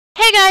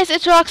Hey guys,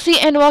 it's Roxy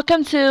and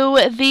welcome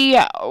to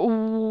the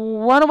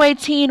Runaway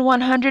Teen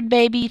 100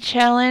 Baby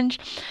Challenge,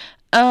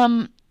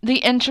 the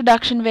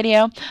introduction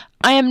video.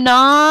 I am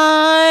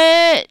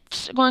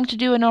not going to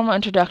do a normal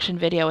introduction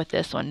video with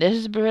this one. This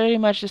is pretty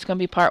much just going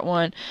to be part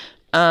one,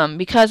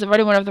 because I've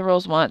already went over the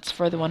rules once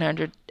for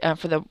the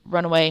for the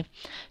Runaway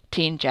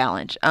Teen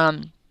Challenge.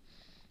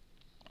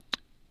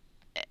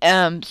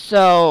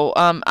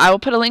 I will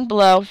put a link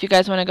below if you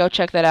guys want to go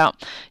check that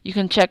out. You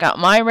can check out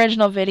my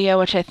original video,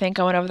 which I think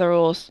I went over the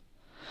rules.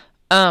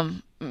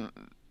 I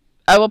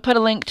will put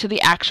a link to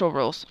the actual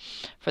rules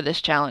for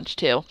this challenge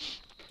too.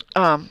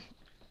 Now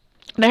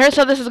here's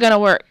how this is going to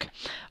work.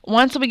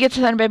 Once we get to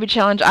the 100 Baby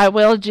Challenge, I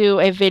will do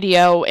a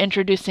video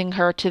introducing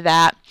her to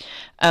that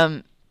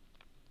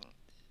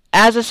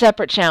as a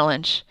separate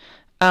challenge.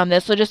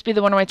 This will just be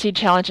the Runaway Teen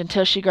Challenge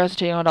until she grows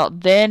into a young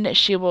adult. Then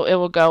it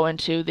will go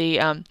into the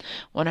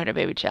 100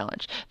 Baby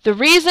Challenge. The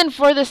reason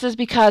for this is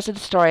because of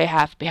the story I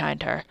have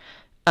behind her.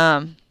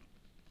 In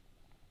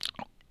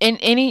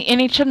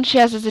any children she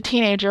has as a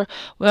teenager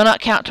will not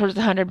count towards the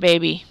 100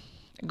 baby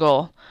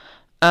goal.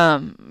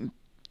 But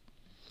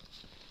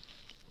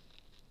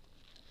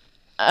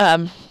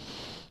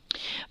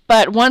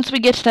once we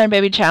get to the 100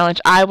 Baby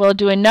Challenge, I will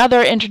do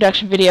another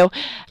introduction video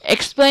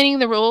explaining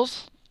the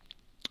rules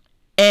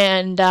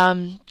and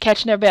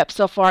catching everybody up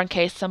so far in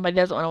case somebody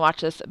doesn't want to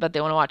watch this, but they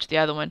want to watch the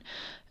other one,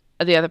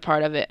 the other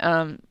part of it.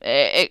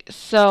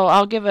 So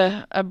I'll give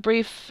a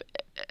brief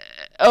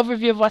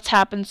overview of what's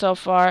happened so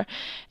far,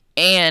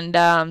 and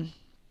I'll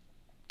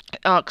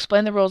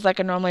explain the rules like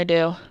I normally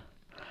do.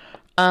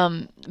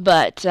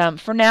 But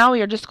for now,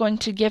 we are just going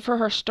to give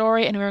her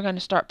story, and we're going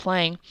to start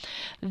playing.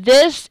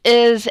 This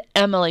is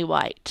Emily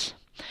White.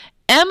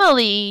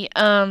 Emily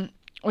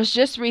was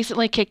just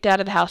recently kicked out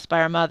of the house by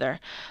her mother.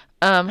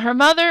 Her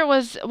mother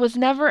was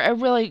never a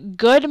really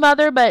good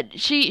mother, but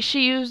she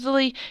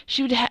would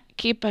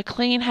keep a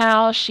clean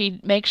house.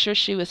 She'd make sure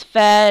she was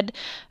fed.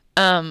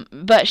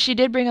 But she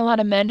did bring a lot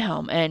of men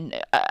home,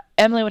 and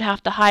Emily would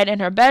have to hide in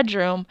her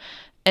bedroom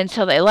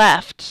until they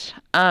left.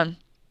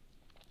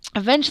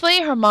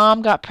 Eventually, her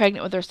mom got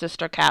pregnant with her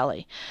sister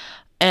Callie.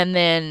 And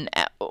then,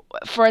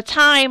 for a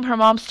time, her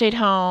mom stayed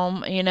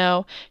home. You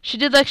know, she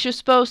did like she was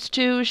supposed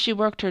to. She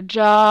worked her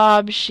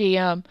job. She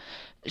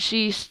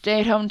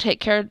stayed home and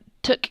took care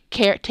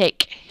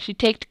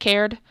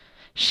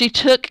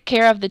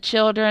of the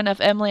children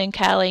of Emily and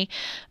Callie.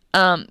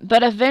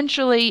 But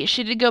eventually,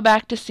 she did go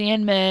back to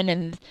seeing men,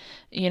 and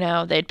you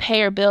know they'd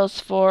pay her bills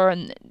for her,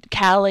 and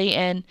Callie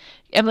and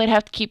Emily'd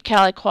have to keep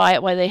Callie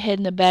quiet while they hid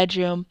in the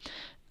bedroom.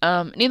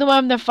 Neither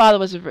one of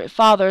their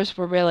fathers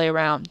were really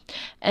around.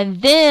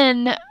 And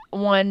then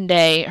one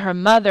day, her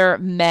mother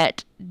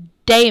met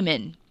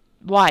Damon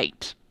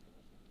White.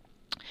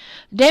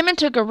 Damon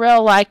took a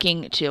real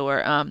liking to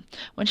her.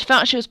 When she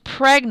found out she was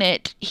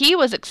pregnant, he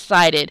was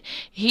excited.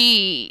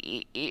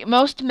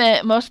 Most of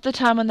the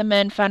time when the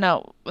men found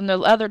out,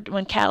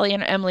 when Callie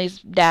and Emily's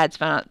dads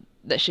found out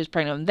that she was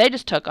pregnant, they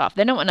just took off.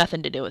 They didn't want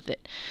nothing to do with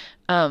it.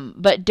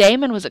 But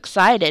Damon was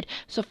excited.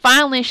 So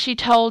finally she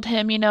told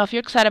him, you know, if you're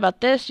excited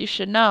about this, you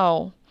should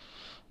know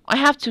I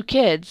have 2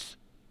 kids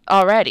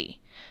already.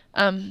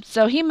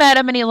 So he met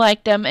him and he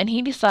liked them, and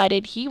he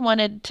decided he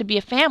wanted to be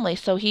a family.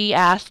 So he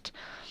asked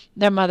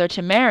their mother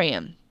to marry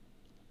him.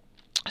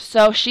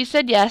 So she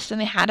said yes,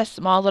 and they had a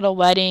small little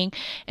wedding,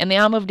 and they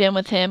all moved in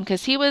with him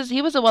because he was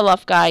a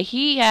well-off guy.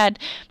 He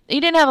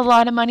didn't have a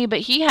lot of money, but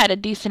he had a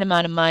decent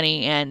amount of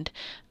money, and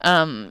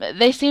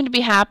they seemed to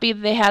be happy.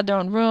 They had their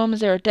own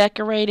rooms. They were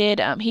decorated.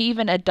 He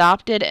even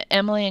adopted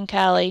Emily and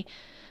Callie.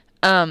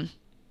 And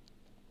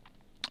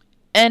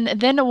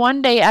then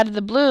one day, out of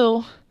the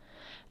blue,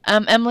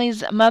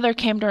 Emily's mother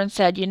came to her and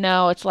said, you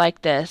know, it's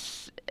like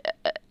this.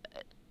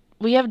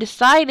 We have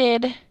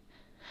decided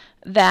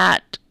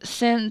that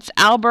since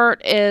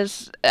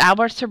Albert's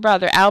her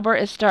brother, Albert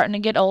is starting to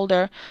get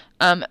older,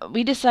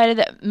 we decided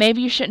that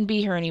maybe you shouldn't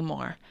be here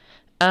anymore.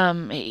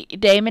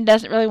 Damon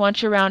doesn't really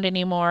want you around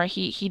anymore.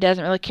 He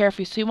doesn't really care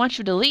for you, so he wants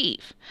you to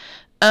leave.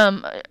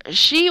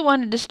 She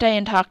wanted to stay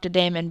and talk to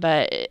Damon,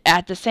 but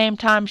at the same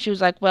time she was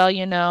like, well,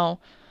 you know,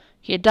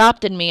 he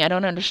adopted me. I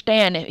don't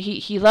understand.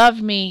 He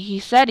loved me. He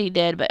said he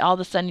did, but all of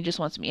a sudden he just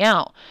wants me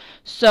out.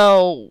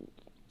 So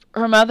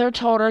her mother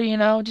told her, you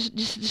know,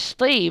 just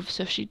leave.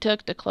 So she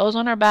took the clothes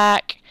on her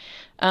back.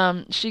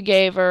 She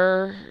gave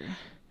her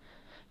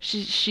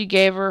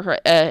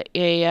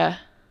a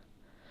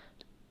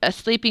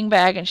sleeping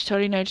bag, and she told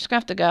her, you know, you're just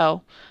gonna have to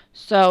go.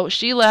 So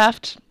she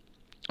left.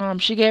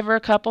 She gave her a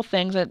couple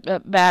things,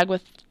 a bag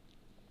with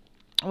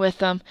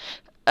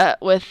a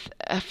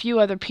few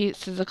other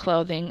pieces of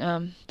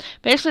clothing.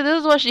 Basically, this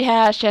is what she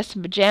has. She has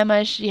some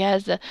pajamas. She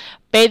has a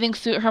bathing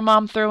suit her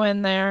mom threw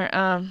in there.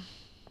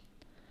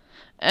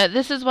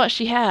 This is what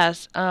she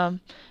has.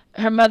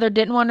 Her mother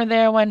didn't want her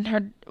there when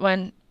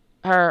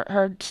her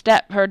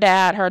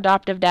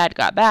adoptive dad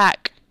got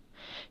back.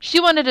 She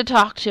wanted to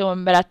talk to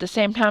him, but at the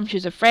same time she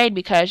was afraid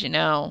because, you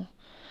know,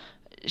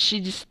 she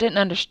just didn't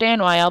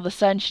understand why all of a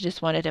sudden she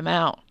just wanted him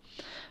out.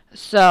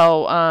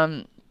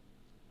 So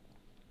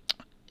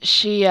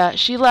she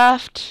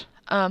left.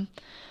 And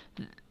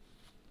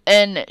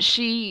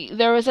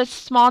there was a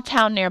small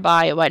town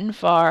nearby. It wasn't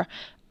far.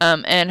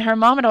 And her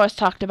mom had always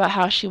talked about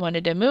how she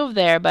wanted to move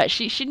there, but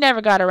she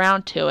never got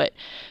around to it.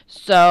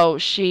 So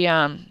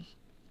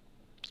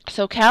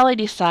so Callie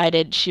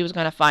decided she was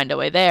going to find a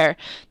way there.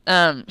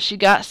 She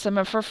got some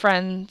of her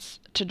friends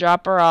to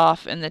drop her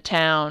off in the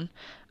town.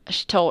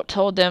 She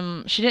told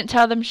them, she didn't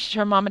tell them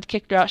her mom had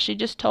kicked her out. She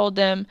just told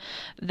them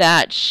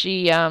that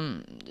she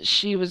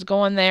was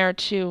going there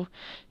to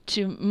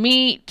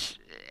meet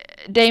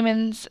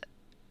Damon's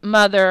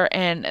mother,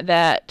 and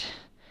that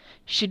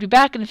she'd be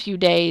back in a few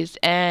days.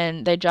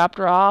 And they dropped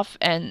her off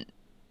and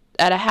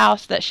at a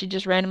house that she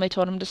just randomly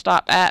told them to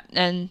stop at,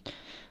 and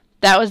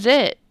that was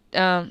it.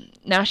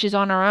 Now she's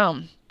on her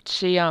own.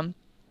 She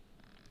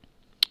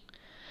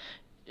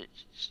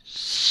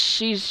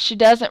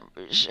doesn't,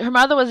 her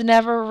mother was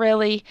never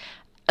really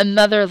a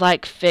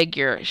mother-like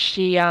figure.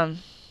 She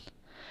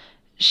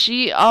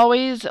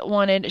always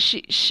wanted,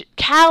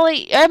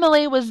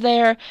 Emily was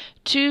there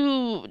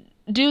to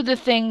do the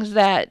things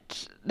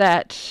that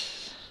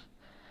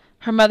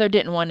her mother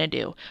didn't want to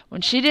do.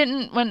 She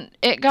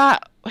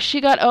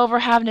got over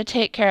having to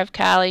take care of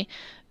Callie,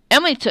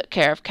 Emily took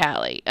care of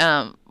Callie.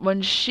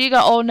 When she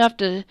got old enough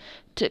to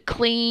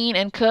clean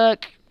and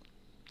cook,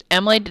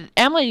 Emily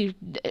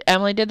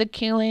did the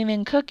cleaning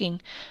and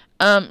cooking.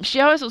 She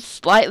always was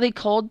slightly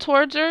cold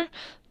towards her,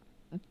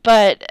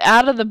 but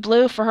out of the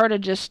blue, for her to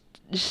just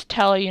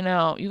tell her,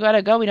 you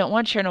gotta go, we don't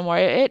want you here no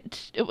more.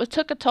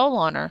 Took a toll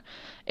on her.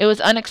 It was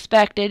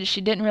unexpected.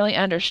 She didn't really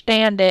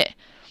understand it.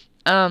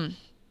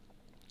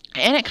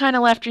 And it kind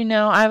of left her,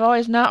 I've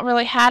always not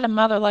really had a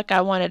mother like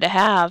I wanted to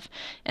have.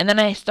 And then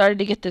I started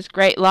to get this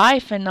great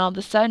life, and all of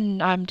a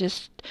sudden I'm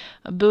just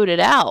booted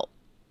out.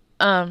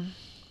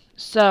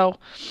 So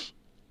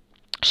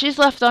she's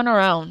left on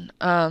her own,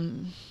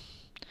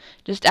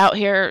 just out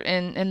here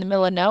in the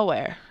middle of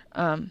nowhere.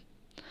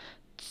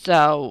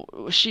 So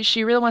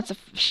she really wants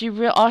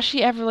all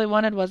she ever really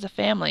wanted was a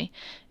family,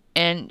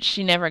 and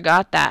she never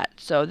got that.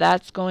 So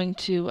that's going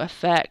to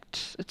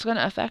affect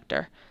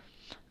her.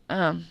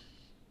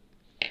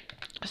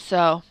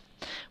 So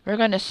we're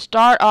going to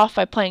start off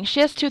by playing. She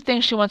has two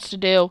things she wants to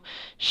do.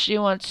 She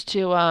wants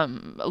to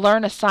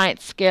learn a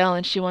science skill,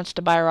 and she wants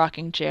to buy a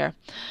rocking chair.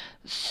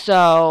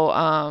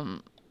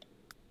 So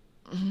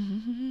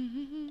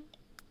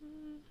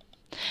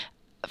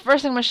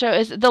first thing I'm going to show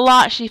is the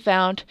lot she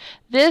found.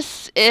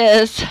 This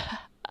is,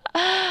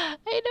 I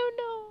don't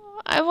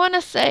know, I want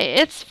to say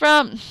it's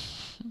from,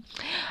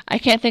 I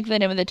can't think of the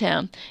name of the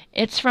town.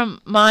 It's from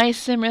My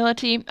Sim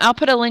Realty. I'll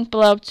put a link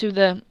below to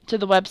the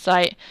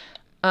website.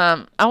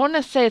 I want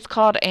to say it's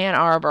called Ann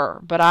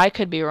Arbor, but I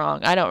could be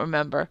wrong. I don't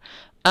remember.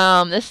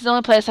 This is the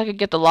only place I could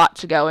get the lot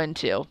to go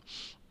into.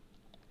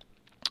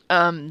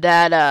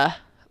 That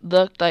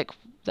looked like,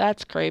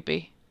 that's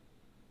creepy.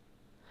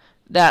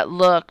 That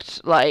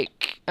looked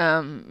like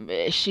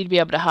she'd be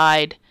able to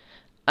hide.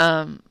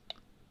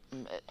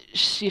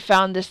 She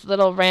found this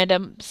little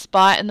random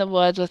spot in the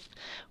woods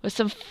with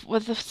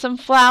some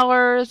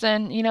flowers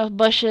and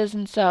bushes,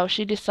 and so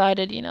she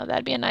decided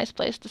that'd be a nice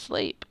place to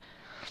sleep.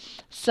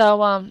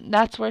 So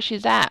that's where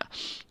she's at.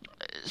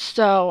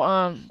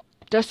 So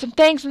there's some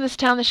things in this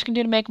town that she can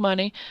do to make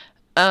money.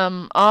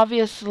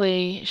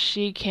 Obviously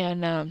she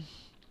can.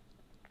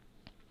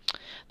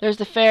 There's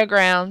the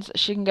fairgrounds.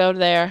 She can go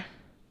there.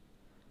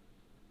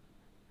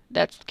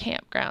 That's the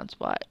campgrounds.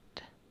 What?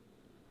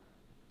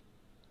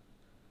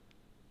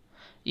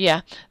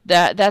 Yeah,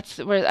 that's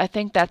where I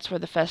think that's where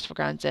the festival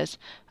grounds is.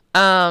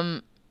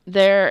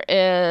 There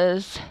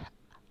is.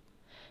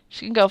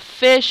 She can go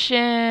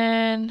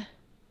fishing.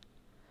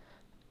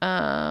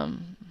 The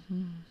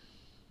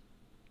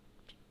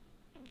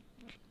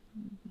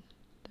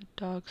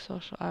dog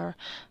social hour.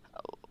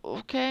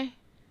 Okay.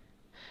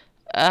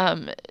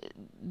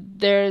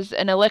 There's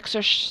an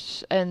elixir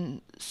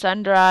and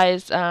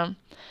sunrise.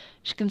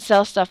 She can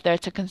sell stuff there.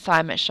 It's a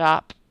consignment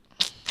shop.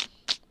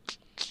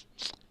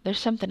 There's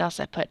something else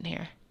I put in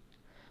here.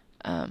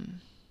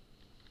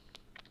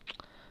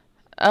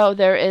 Oh,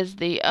 there is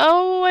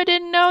I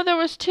didn't know there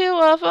was two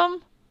of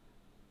them.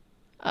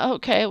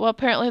 Okay, well,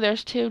 apparently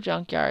there's two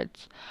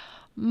junkyards.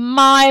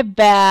 My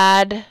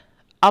bad.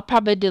 I'll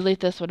probably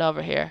delete this one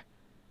over here,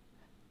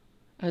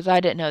 because I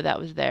didn't know that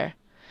was there.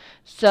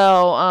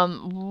 So,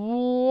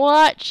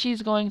 what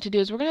she's going to do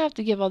is we're going to have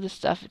to give all this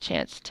stuff a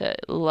chance to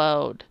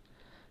load.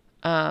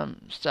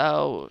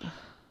 So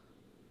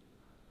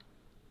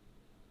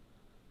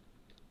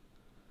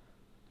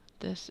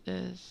this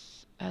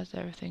is as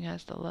everything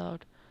has to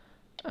load.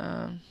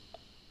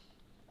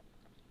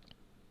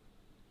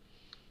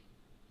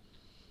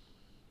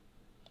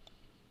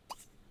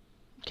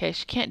 Okay,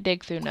 she can't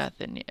dig through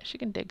nothing. Yeah, she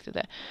can dig through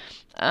that.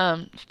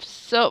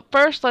 So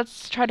first,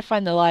 let's try to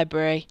find the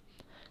library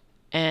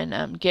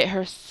and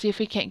see if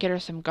we can't get her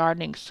some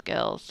gardening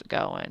skills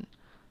going.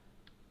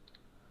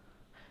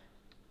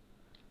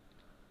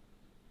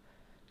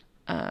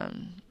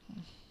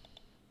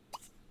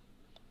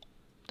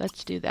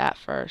 Let's do that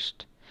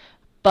first.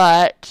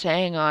 But,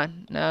 hang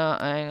on. No,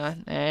 hang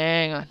on.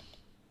 Hang on.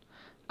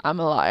 I'm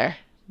a liar.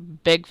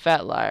 Big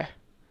fat liar.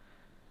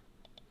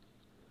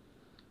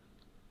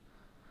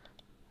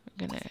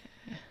 I'm gonna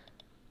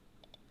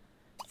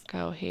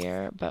go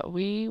here, but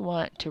we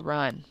want to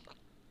run.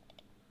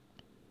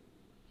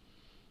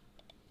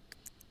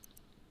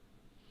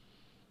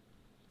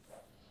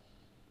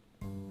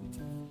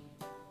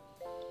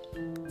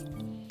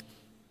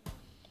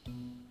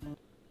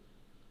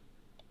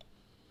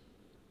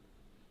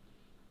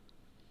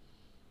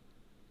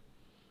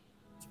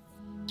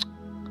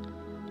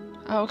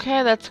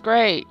 Okay, that's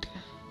great.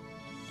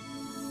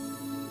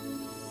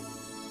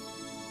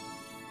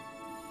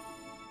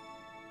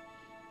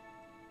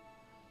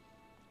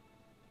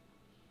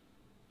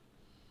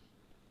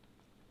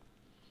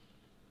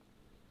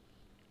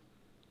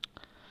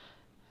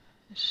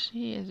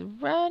 She is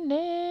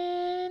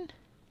running.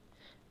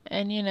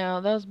 And you know,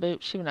 those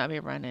boots she would not be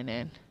running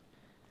in.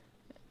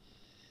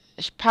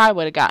 She probably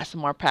would have got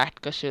some more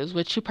practical shoes,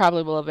 which she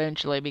probably will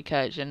eventually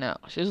because, you know,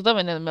 she was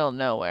living in the middle of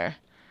nowhere.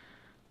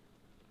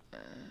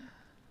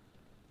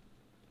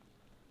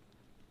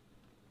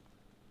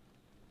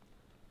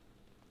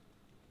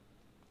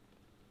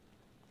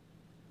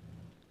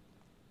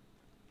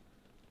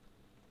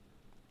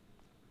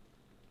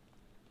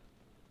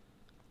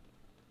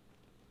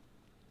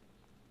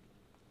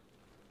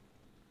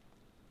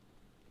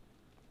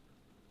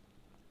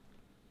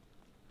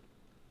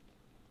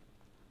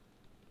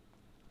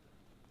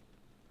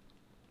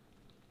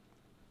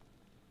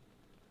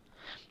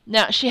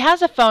 Now, she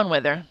has a phone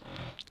with her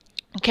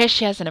in case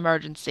she has an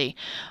emergency,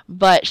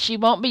 but she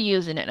won't be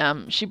using it.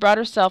 She brought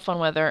her cell phone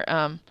with her,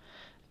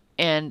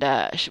 and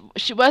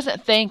she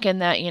wasn't thinking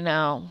that, you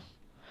know,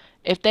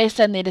 if they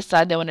suddenly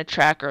decide they want to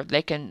track her,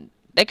 they can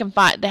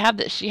find, they have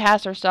that, she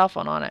has her cell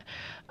phone on it.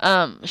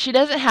 She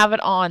doesn't have it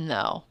on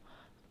though.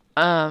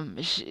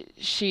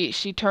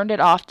 She turned it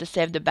off to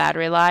save the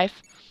battery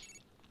life.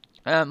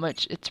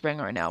 Which it's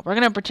ringing right now. We're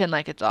gonna pretend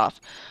like it's off,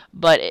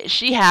 but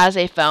she has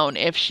a phone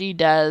if she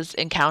does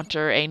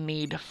encounter a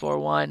need for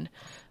one,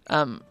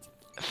 um,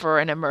 for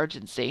an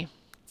emergency.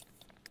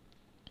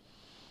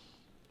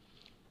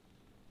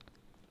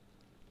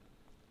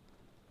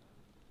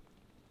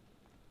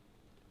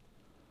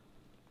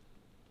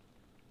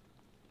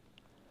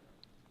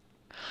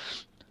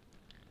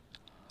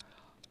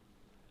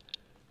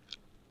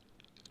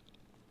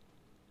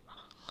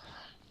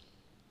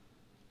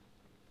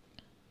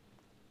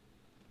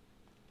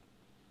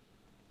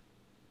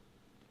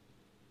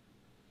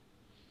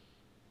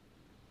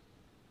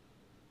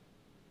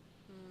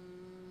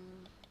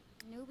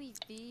 Newbie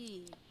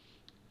V.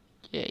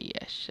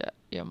 Yeah, shut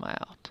your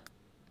mouth.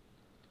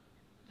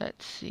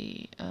 Let's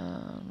see.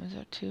 Is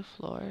there 2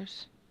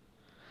 floors?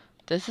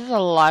 This is a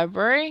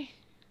library.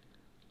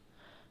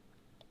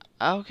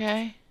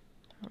 Okay.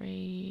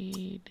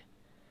 Read.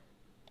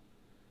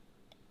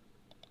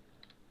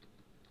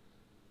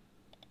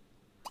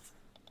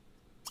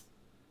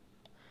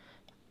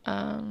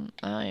 I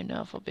don't even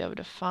know if we'll be able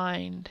to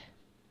find.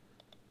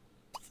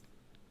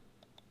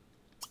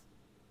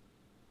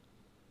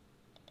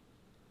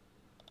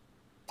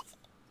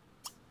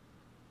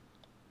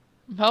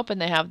 I'm hoping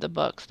they have the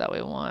books that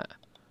we want.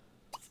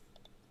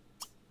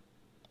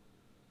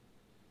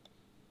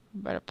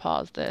 Better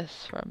pause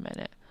this for a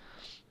minute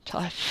till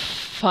I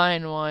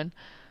find one.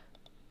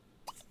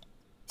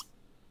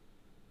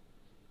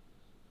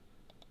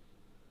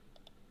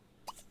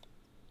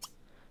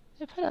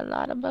 They put a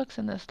lot of books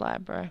in this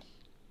library.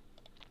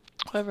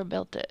 Whoever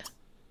built it.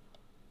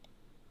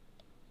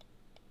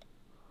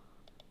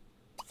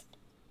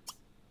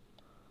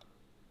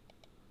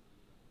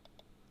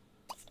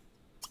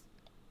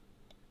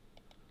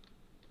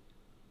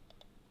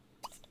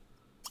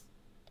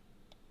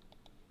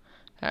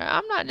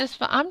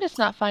 I'm just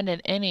not finding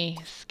any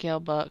skill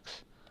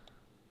books.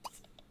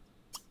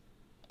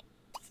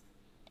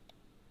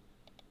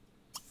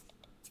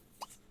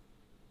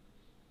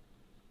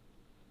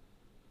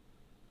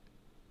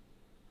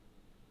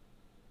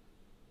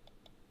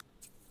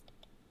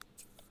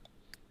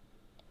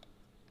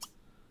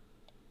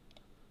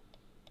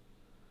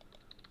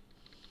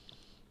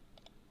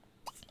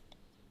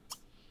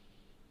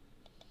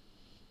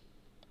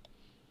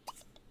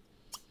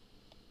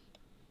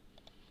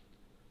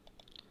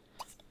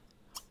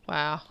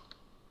 Wow.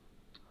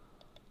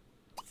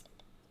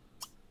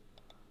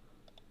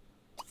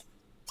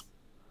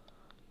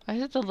 I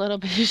guess the little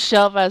bitty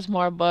shelf has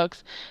more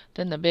books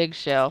than the big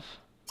shelf.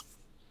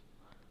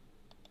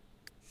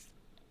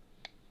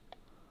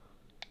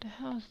 What the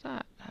hell is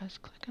that? I was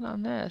clicking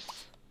on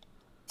this.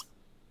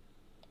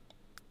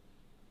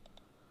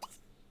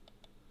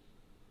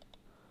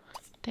 I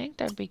think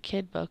there'd be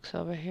kid books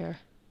over here.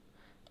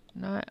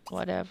 Not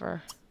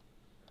whatever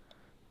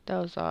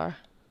those are.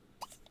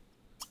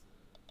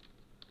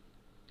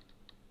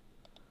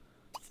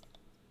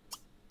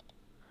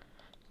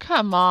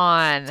 Come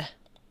on.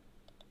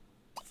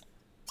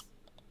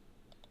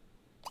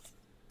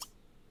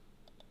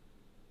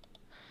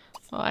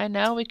 Well, I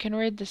know we can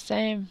read the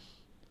same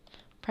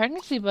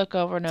Pregnancy book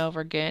over and over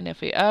again.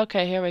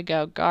 Okay, here we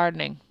go.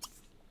 Gardening.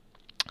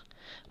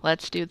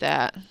 Let's do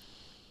that.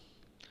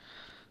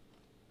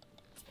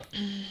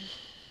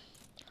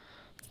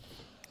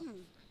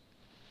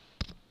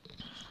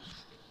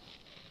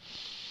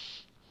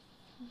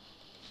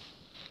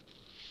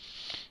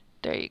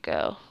 There you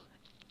go.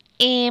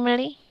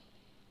 Emily.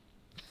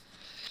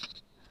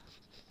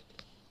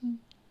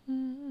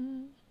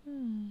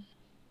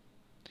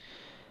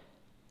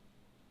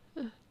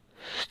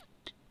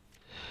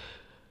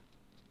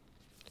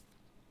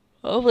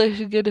 Hopefully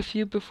she get a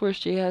few before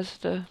she has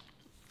to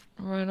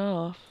run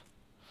off.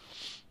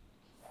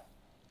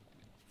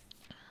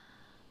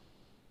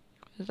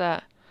 Is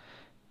that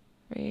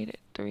read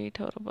 3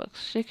 total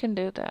books? She can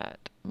do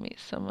that. Meet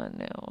someone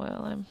new.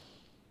 Well, I'm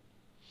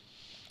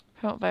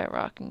helped by a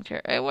rocking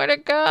chair. Hey, where'd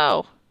it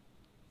go?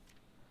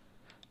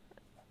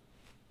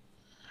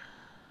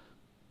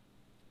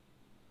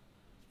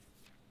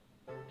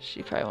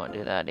 She probably won't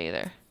do that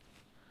either.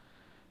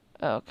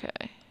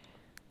 Okay.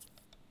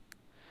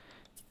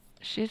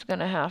 She's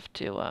gonna have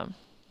to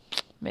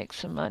make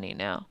some money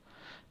now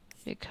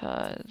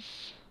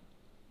because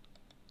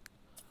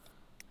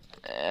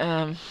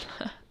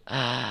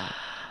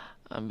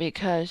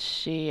because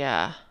she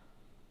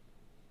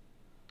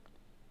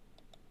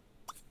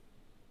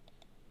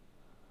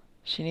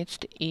needs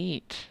to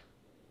eat.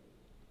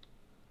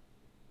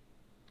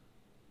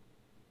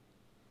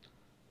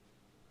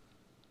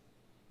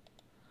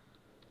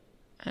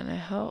 And I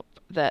hope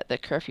that the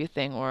curfew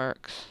thing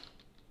works.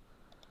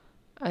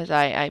 As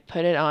I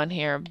put it on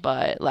here,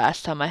 but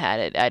last time I had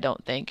it, I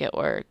don't think it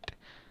worked.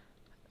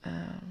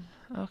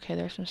 Okay,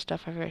 there's some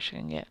stuff I wish I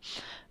can get.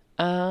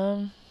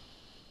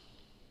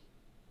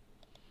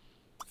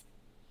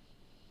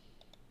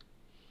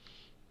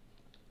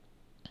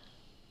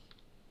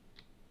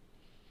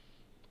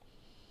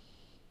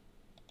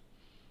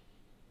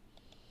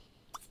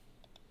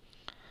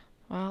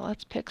 Well,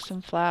 let's pick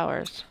some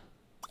flowers.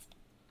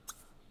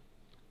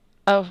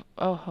 Oh,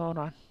 hold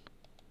on.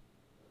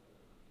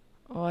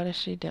 What is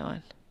she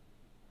doing?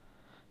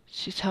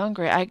 She's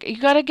hungry. You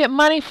gotta get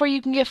money before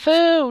you can get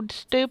food,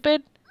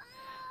 stupid.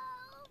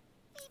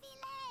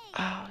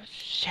 Oh,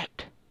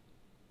 shit.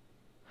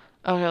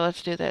 Okay,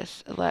 let's do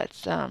this.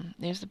 Let's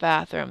use the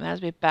bathroom. There has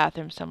to be a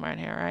bathroom somewhere in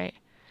here, right?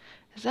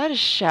 Is that a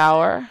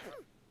shower?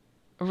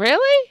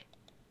 Really?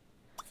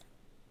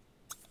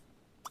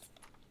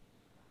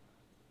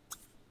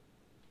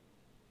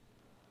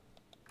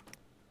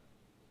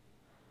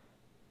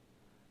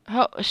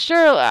 Oh,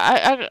 sure.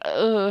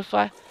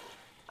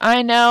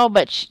 I know,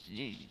 but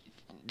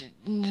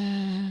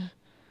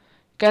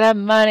gotta have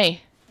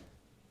money.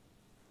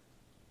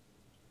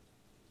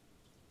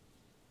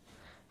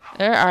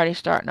 They're already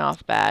starting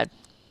off bad.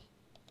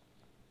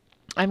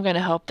 I'm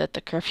gonna hope that the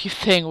curfew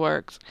thing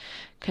works,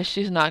 cause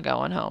she's not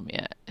going home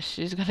yet.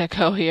 She's gonna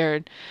go here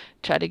and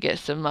try to get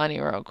some money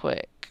real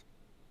quick,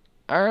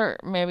 or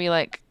maybe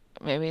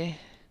magically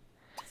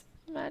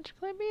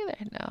be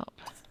there. Nope.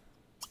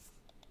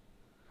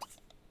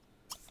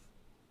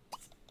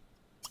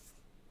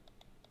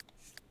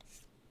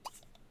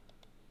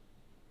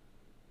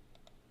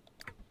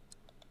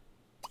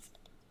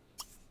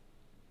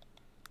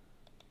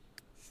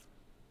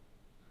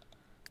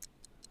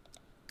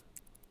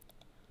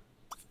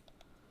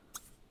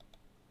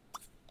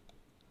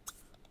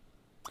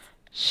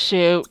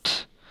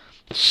 Shoot.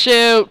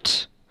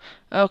 Shoot.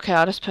 Okay,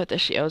 I'll just put that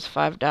she owes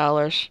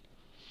 $5.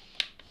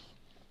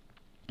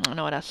 I don't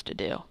know what else to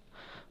do.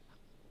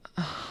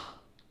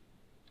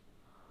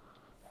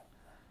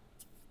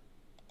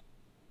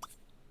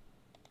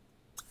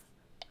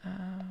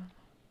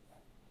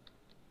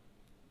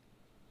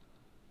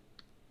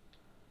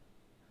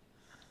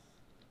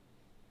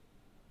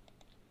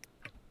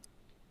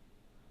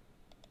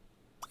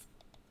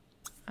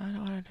 I don't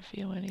want her to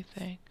feel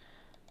anything.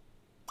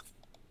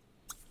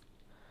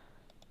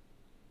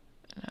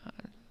 No,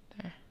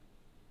 there.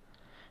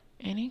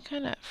 Any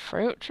kind of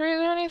fruit trees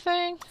or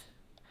anything?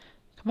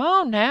 Come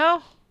on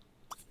now.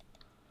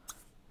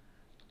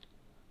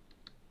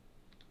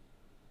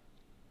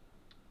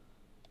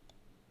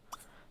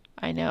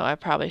 I know I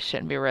probably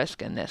shouldn't be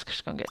risking this because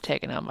she's going to get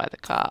taken on by the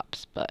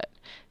cops, but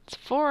it's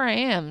 4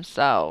 a.m.,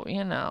 so,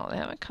 you know, they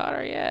haven't caught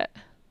her yet.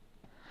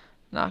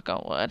 Knock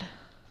on wood.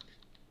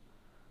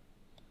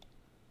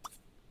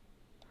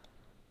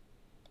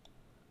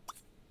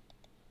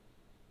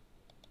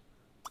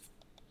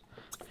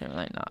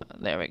 Really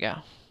not. There we go.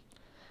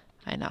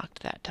 I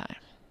knocked that time.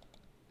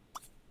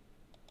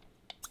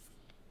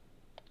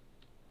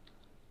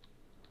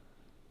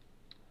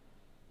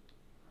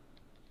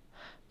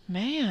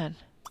 Man.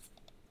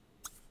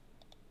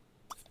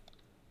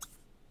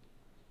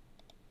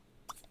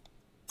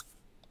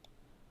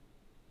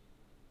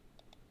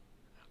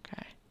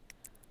 Okay.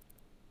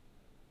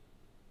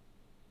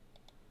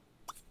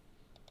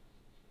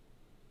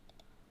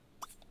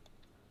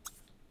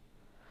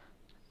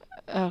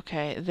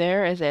 Okay,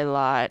 there is a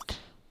lot.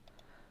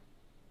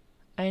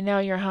 I know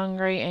you're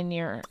hungry and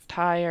you're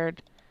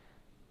tired.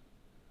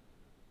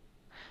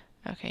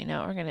 Okay, know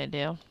what we're gonna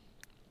do?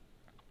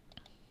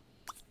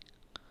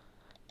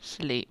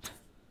 Sleep.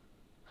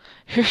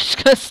 You're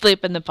just gonna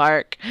sleep in the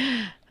park.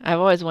 I've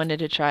always wanted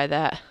to try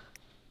that.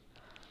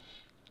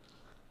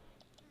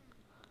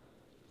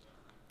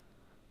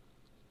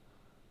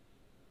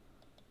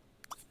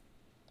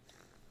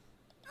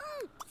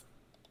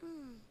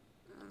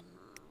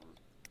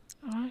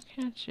 Why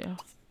can't you?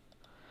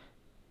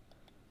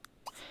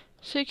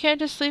 So you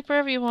can't just sleep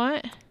wherever you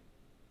want?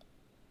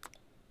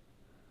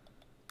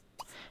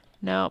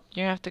 Nope,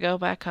 you're gonna have to go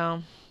back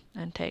home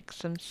and take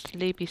some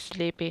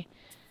sleepy.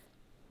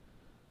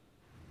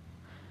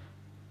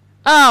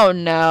 Oh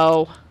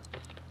no.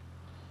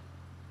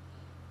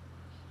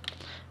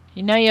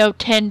 You know you owe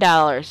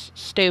 $10,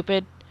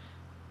 stupid.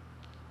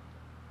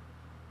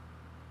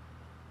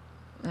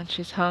 And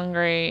she's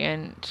hungry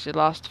and she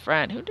lost a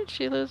friend. Who did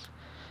she lose?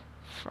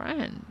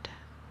 Friend.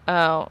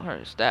 Oh, her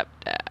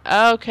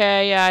stepdad.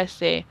 Okay, yeah, I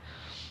see.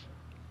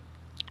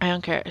 I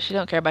don't care. She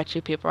don't care about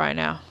you people right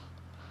now.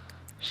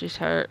 She's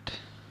hurt.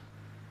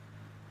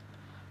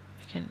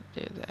 I can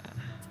do that.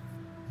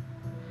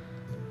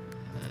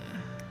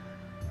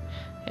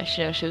 Yeah,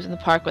 she knows she was in the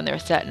park when they were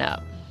setting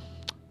up.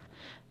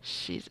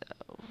 She's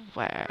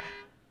aware.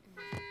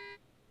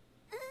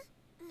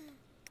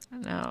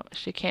 No,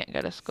 she can't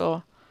go to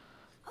school.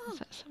 Is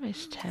that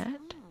somebody's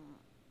tent?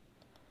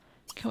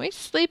 Can we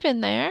sleep in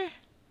there?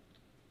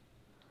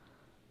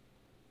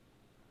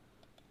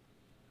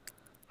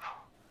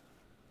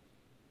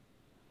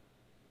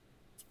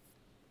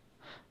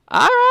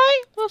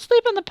 Alright, we'll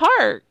sleep in the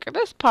park.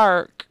 This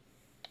park.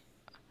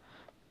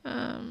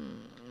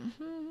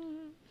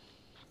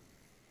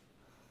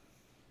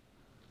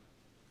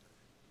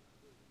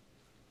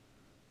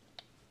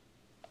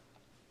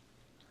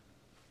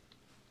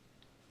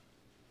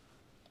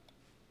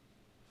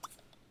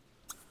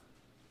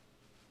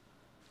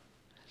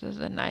 This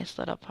is a nice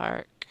little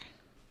park.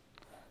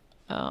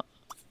 Oh.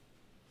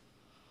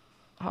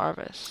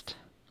 Harvest.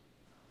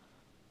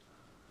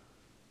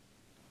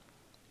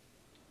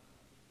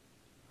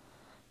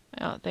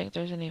 I don't think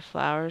there's any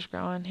flowers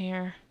growing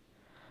here.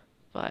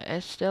 But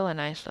it's still a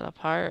nice little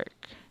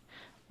park.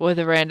 With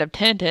a random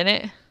tent in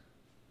it.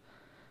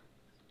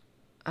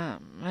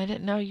 I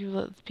didn't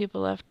know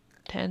people left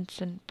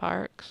tents in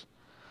parks.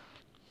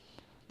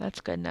 That's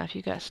good enough.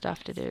 You got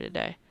stuff to do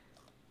today.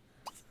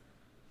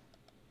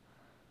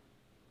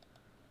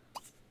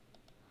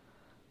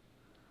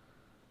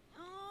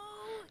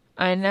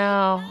 I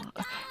know.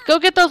 Go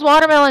get those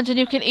watermelons and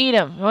you can eat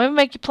them. Let me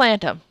make you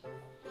plant them.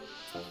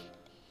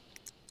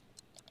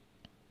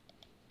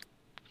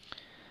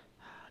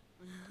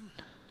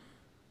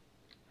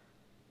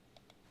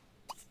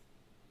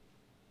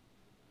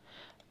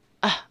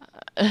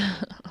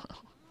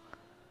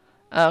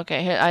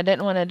 Okay, here, I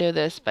didn't want to do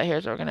this, but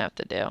here's what we're going to have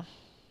to do.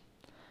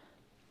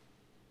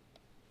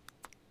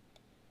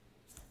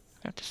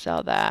 I have to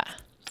sell that.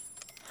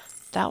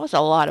 That was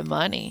a lot of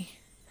money.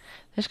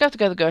 I just have to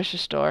go to the grocery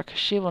store because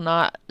she will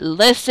not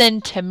listen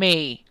to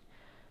me.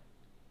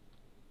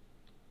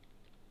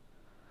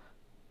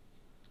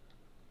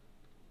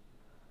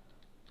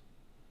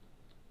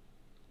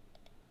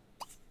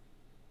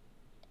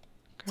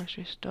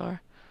 Grocery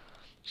store.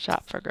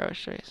 Shop for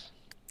groceries.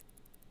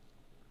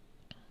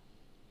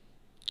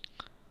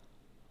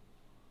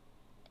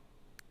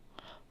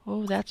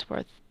 Oh, that's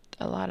worth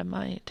a lot of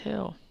money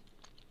too.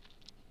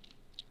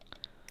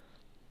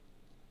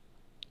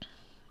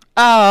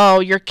 Oh,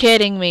 you're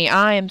kidding me.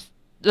 I am...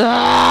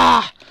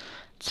 Ugh!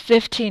 It's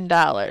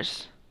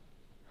 $15.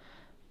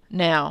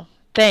 Now,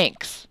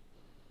 thanks.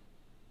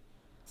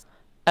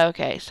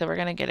 Okay, so we're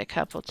going to get a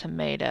couple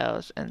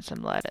tomatoes and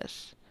some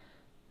lettuce.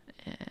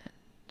 And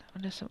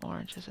we'll do some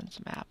oranges and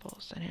some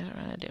apples. And here's what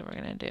we're going to do.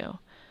 We're going to do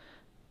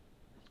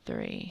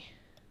 3,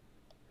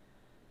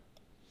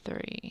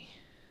 3,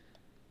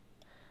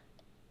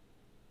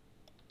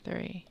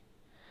 3,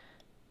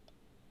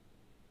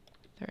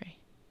 3.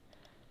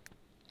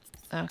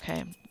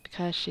 Okay,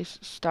 because she's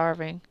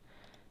starving,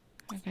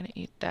 we're going to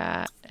eat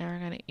that, and we're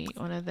going to eat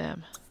one of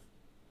them.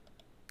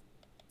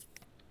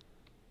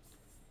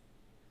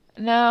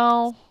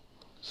 No.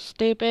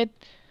 Stupid.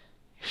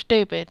 You're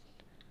stupid.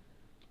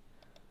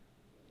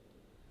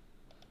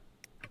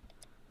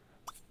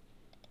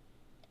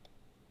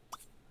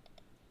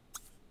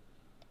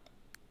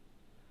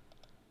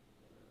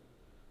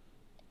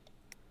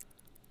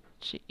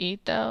 She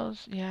eat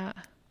those? Yeah.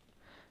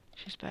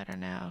 She's better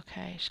now.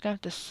 Okay. She's going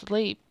to have to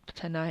sleep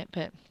tonight,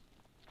 but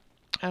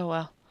oh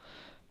well.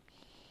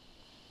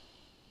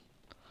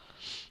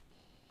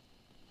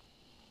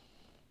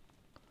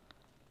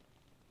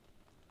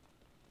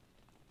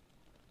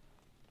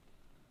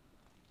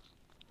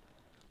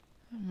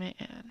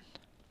 Man.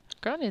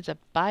 Girl needs a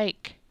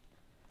bike.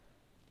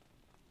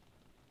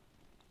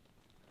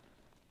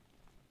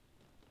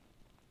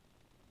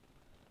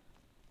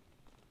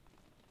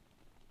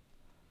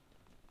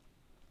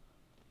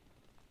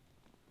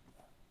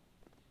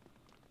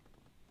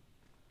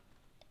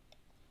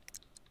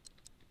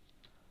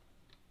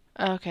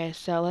 Okay,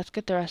 so let's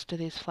get the rest of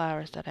these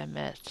flowers that I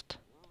missed.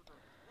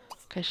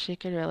 Because she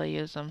could really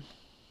use them.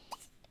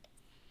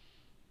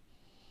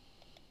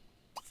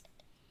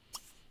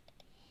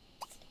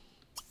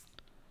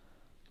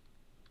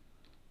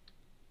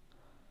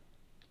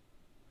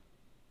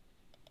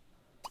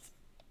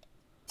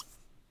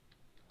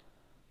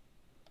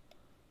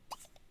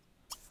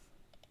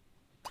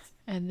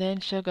 And then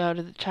she'll go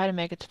to try to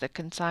make it to the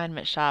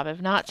consignment shop. If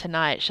not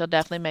tonight, she'll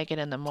definitely make it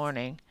in the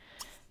morning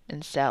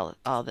and sell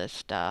all this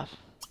stuff.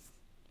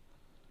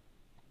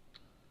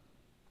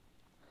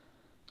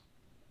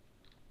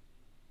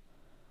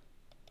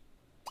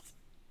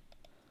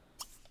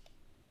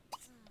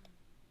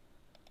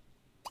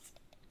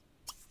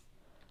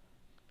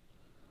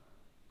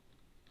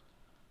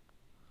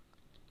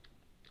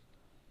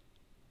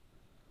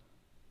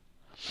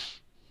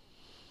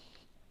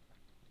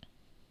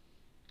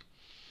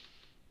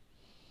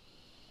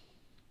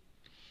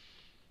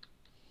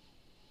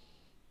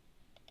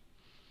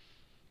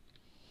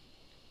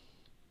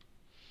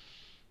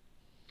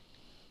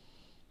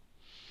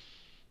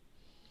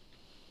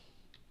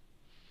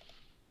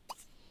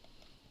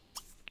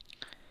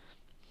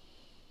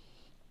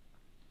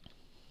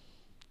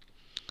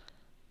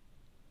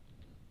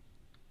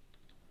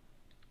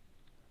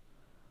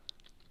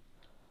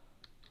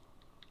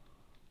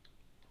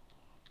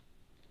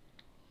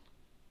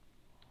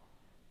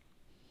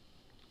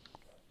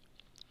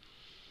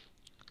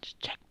 Just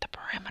check the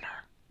perimeter.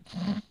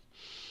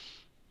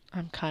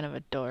 I'm kind of a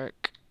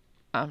dork.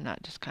 I'm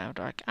not just kind of a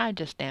dork. I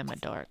just am a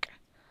dork.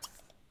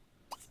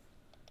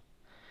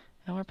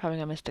 And we're probably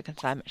going to miss the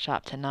consignment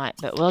shop tonight,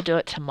 but we'll do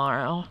it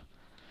tomorrow.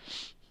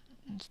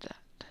 What's that?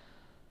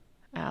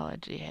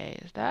 Allergy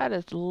haze. That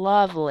is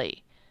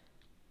lovely.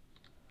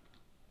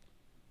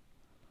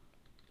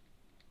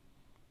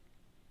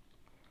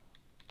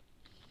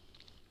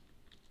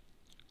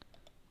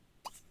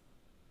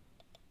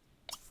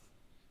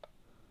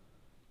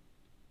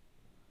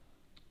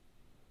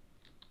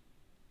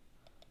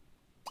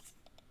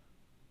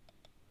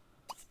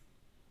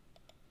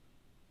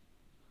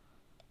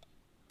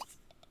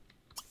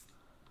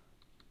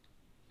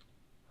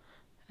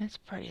 It's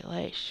pretty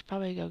late. She should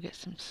probably go get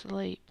some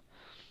sleep.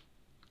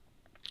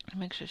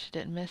 Make sure she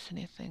didn't miss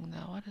anything,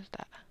 though. What is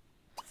that?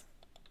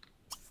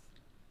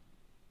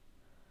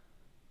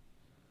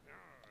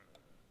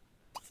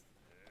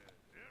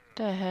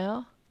 The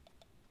hell?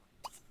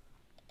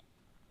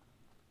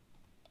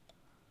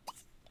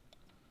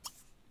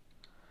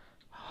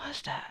 What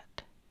was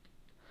that?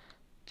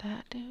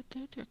 That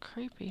dude, you're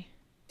creepy.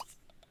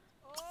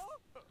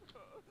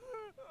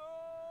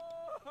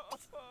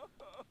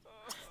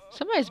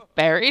 Somebody's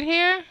buried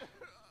here?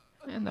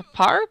 In the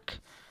park?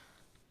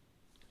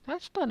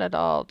 That's not at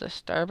all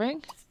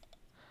disturbing.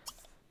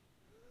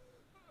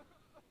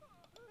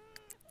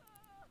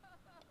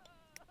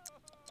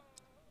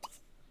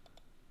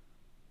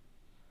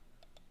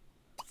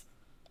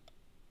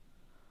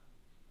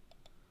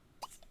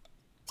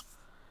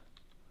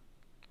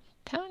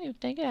 Telling you,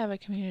 think I have a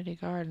community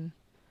garden.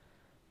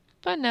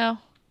 But no.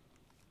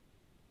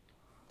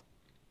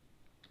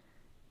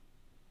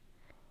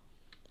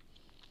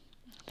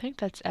 I think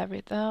that's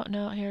everything. Oh,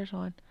 no, here's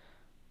one.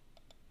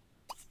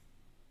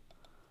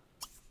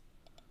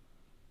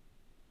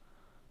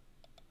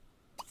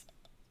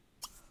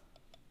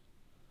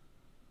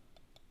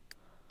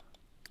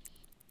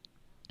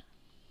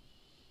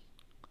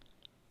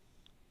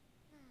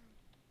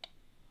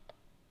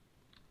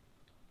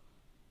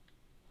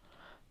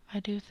 I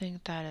do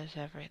think that is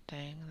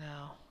everything,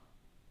 though.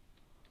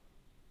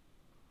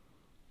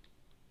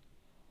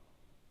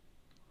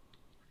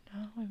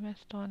 No, we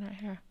missed one right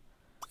here.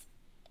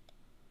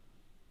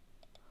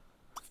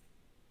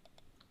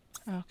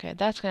 Okay,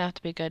 that's gonna have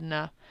to be good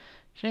enough.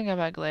 She can go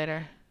back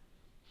later.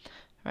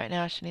 Right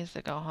now, she needs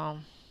to go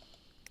home.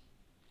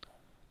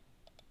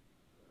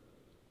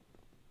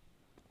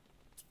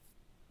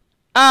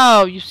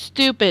 Oh, you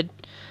stupid!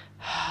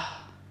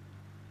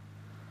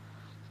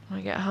 When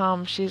we get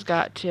home, she's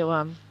got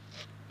to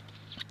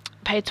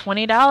pay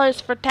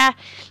 $20 for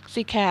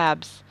taxi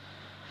cabs.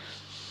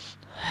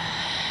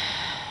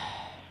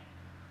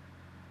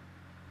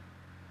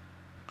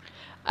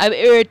 I'm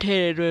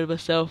irritated with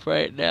myself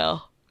right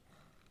now.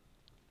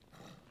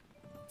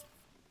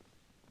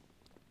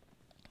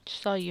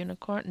 Just saw a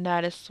unicorn.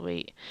 That is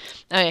sweet.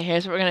 Okay,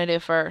 here's what we're gonna do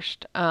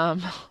first.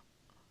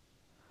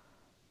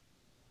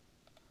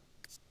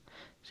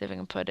 See if we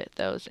can put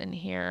those in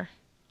here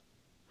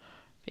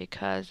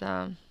because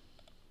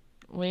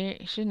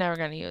she's never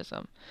gonna use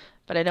them.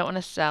 But I don't want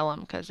to sell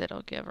them because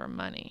it'll give her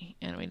money,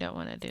 and we don't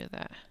want to do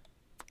that.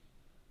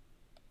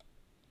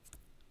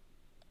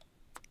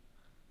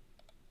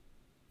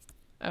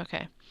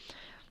 Okay.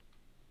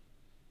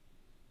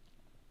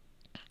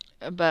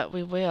 But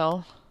we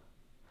will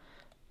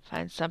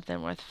find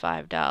something worth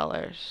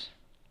 $5.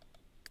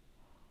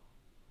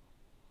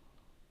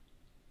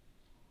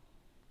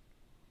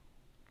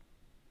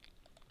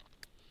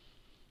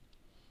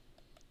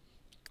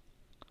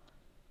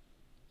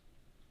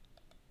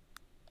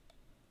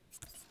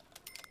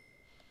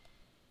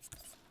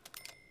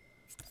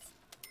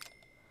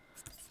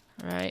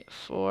 Right,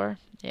 4.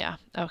 Yeah,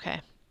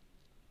 okay.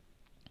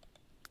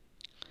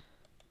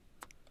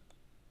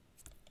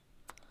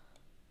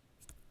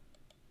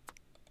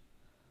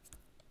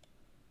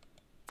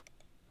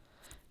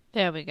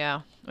 There we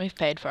go. We've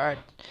paid for our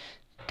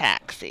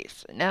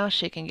taxis. Now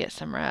she can get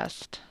some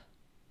rest.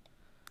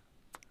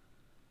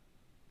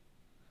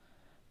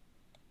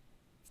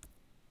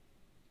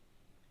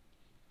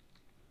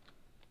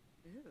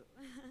 Ooh.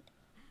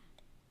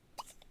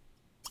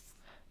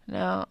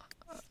 No,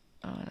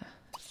 I wanna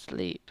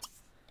sleep.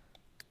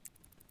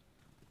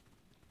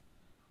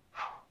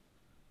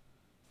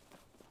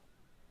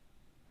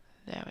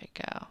 There we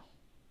go.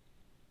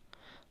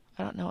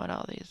 I don't know what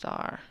all these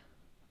are,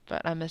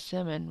 but I'm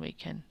assuming we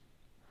can.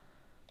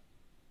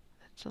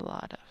 That's a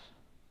lot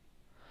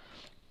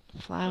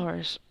of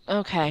flowers.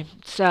 Okay,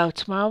 so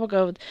tomorrow we'll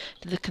go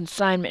to the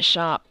consignment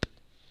shop.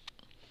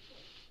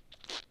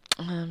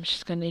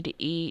 She's gonna need to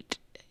eat,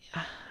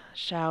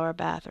 shower,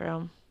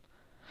 bathroom.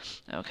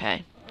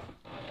 Okay.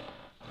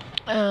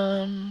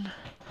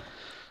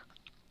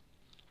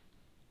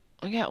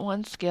 We got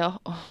one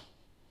skill. Oh.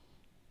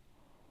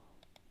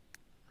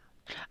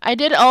 I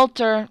did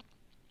alter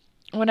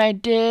when I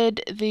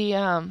did the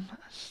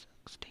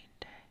 16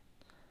 day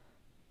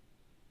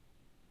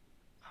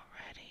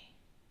already.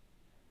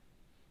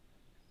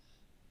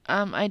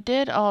 I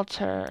did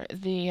alter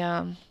the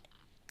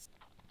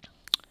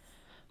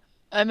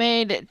I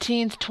made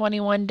teens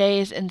 21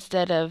 days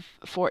instead of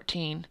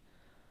 14,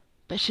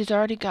 but she's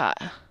already got.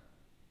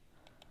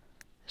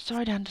 It's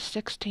already down to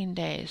 16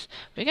 days.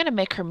 We gotta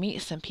make her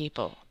meet some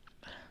people.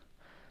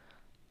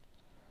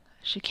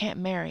 She can't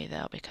marry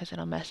though because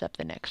it'll mess up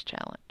the next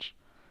challenge.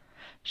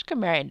 She could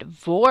marry and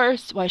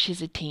divorce while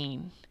she's a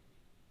teen.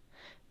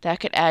 That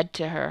could add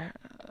to her.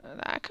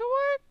 That could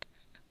work.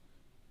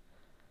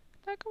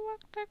 That could work.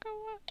 That could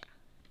work.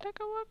 That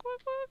could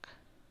work.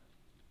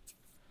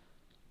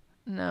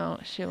 No,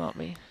 she won't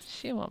be.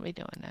 She won't be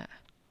doing that.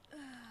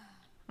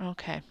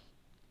 Okay.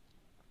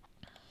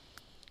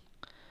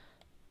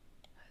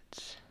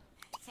 Let's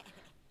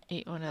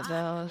eat one of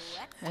those,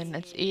 and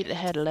let's eat a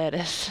head of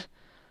lettuce.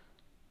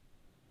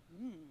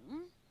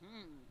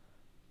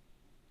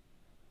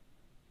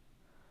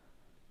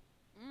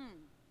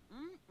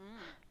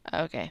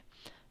 Okay.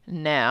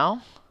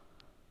 Now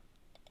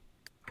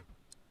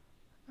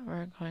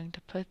we're going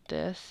to put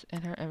this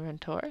in her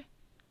inventory.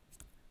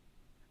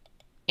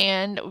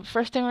 And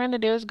first thing we're going to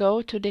do is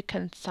go to the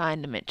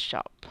consignment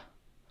shop.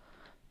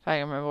 If I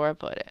can remember where I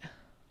put it.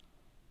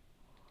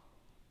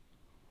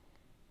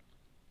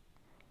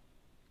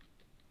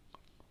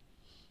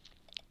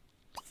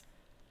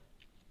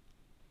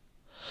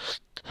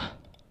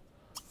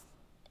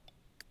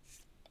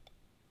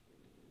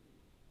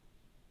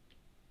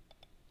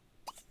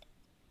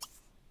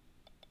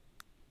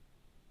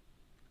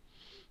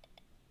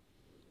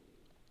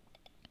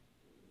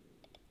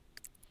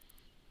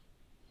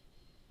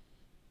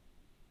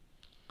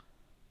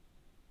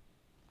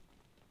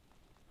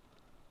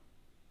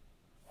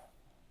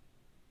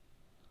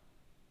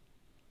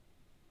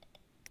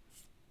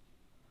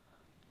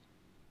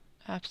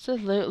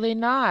 Absolutely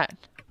not.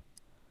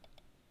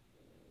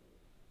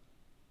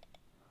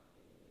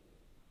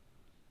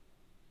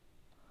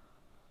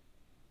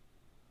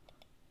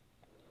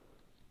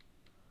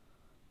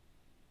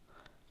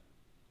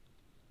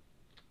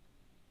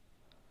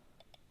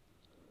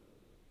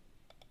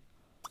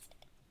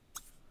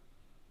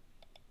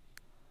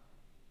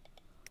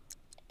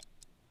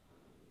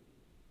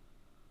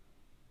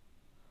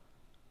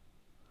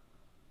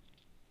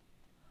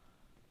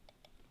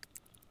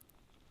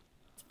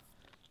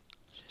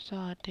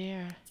 Oh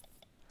dear.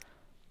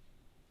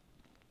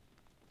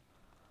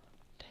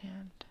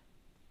 Tanned.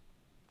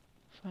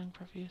 Flowing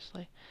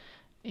profusely.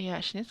 Yeah,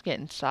 she needs to get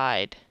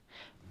inside.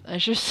 I'm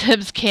sure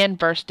Sibs can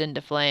burst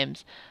into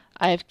flames.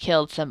 I have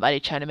killed somebody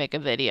trying to make a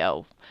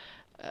video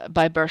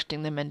by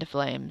bursting them into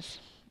flames.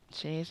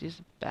 She needs to use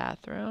the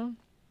bathroom.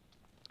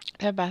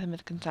 I have a bathroom at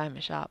the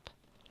consignment shop.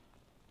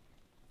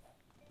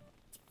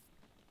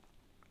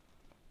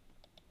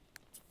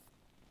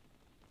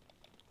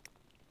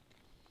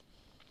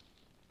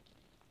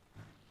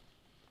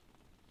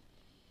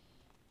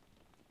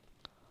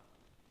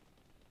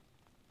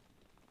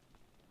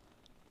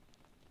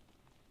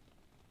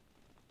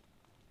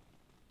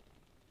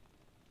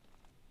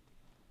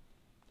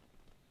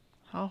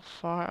 How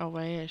far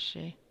away is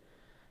she?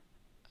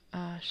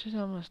 She's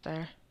almost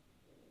there.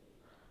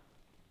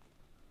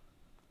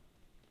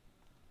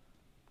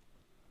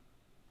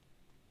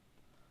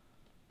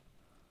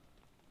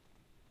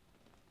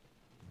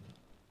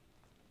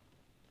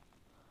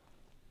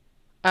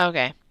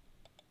 Okay.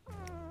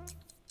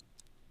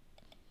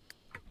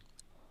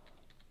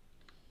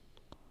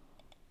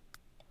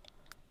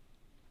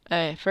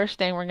 Okay, first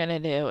thing we're gonna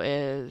do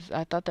is,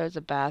 I thought there was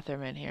a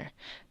bathroom in here.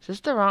 Is this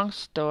the wrong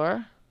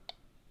store?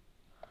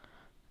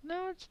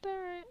 No, it's the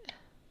right.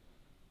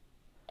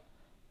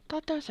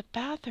 Thought there was a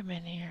bathroom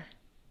in here.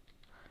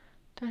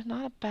 There's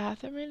not a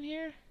bathroom in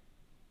here?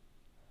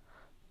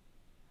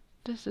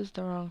 This is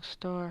the wrong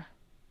store.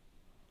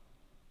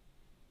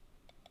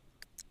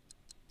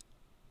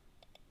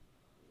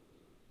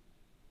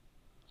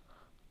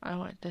 I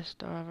want this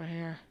store over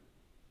here.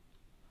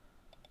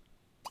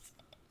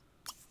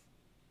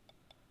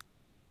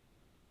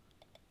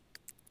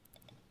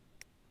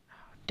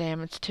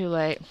 Damn, it's too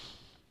late.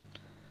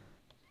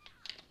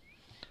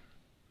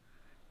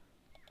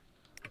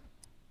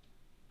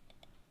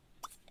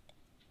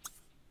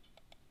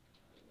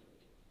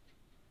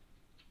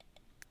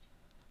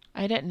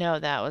 I didn't know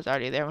that was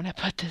already there when I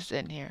put this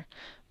in here.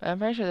 But I'm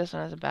pretty sure this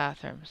one has a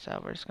bathroom,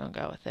 so we're just going to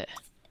go with it.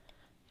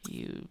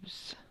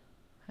 Use.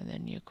 And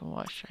then you can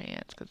wash your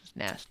hands because it's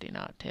nasty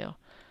not to.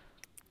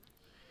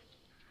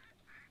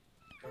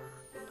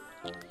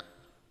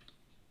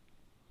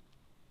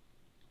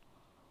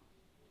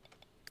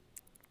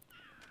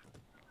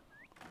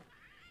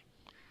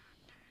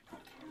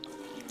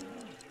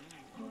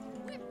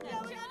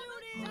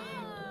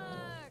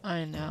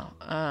 I know.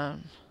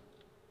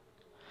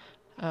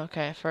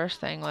 Okay, first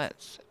thing,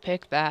 let's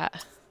pick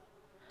that.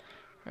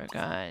 We're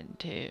going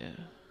to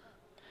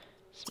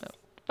smoke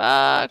the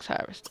bugs,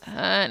 harvest the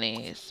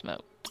honey,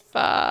 smoke the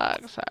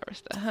bugs,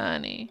 harvest the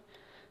honey,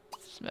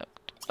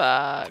 smoke the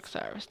bugs,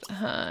 harvest the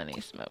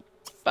honey, smoke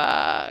the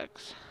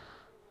bugs.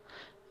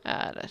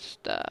 Out of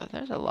stuff.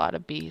 There's a lot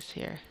of bees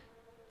here.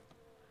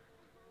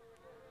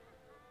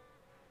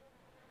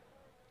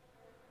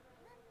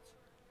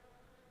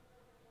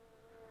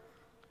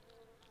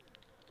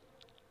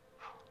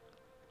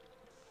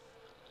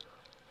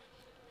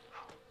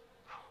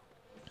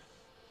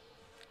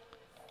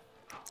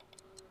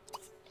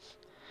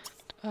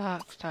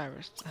 Box,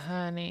 harvest the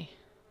honey.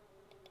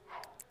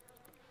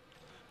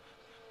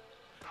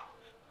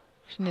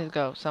 She needs to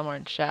go somewhere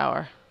and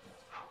shower.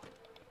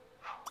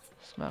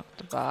 Smoke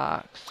the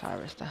box,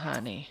 harvest the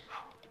honey.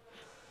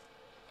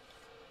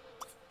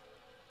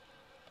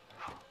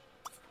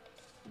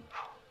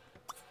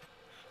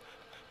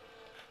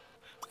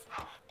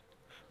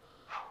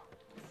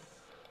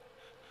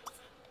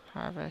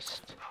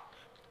 Harvest.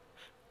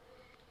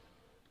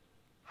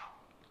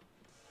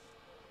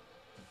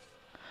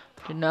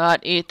 Do not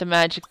eat the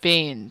magic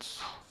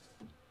beans.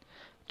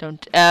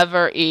 Don't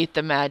ever eat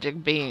the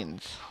magic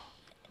beans.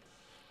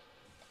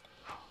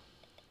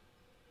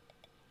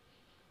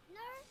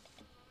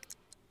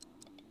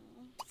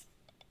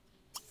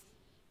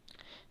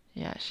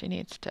 Yeah, she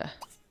needs to.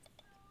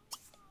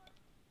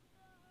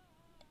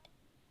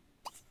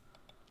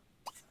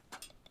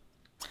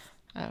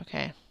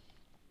 Okay.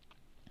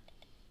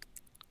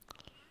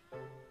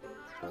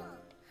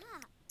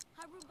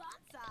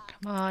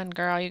 Come on,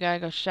 girl, you gotta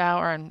go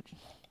shower and...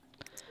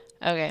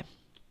 Okay.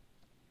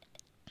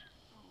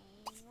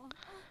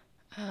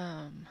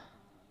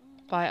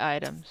 Buy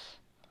items.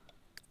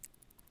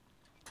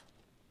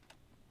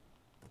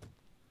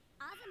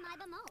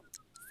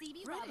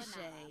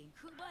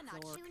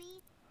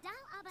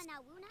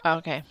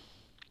 Okay.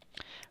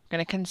 We're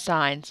gonna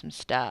consign some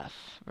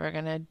stuff. We're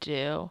gonna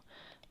do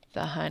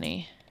the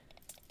honey.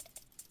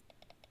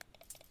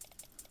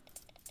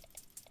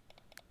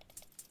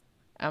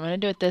 I'm gonna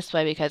do it this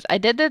way because I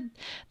did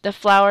the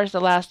flowers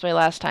the last way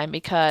last time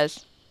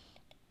because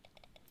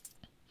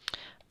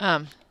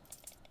that's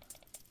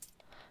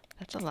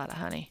a lot of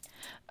honey.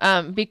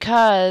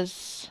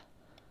 Because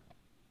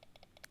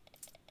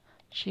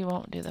she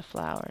won't do the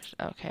flowers.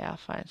 Okay, I'll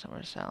find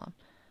somewhere to sell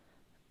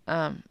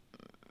them.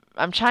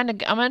 I'm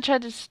gonna try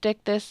to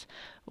stick this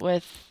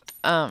with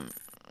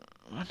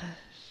what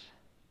is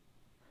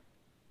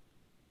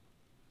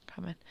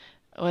coming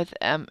with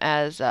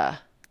as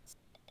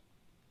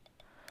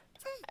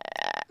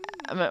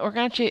we're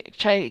gonna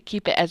try to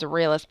keep it as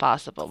real as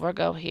possible. We'll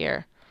go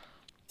here.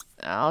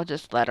 I'll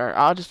just let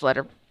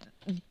her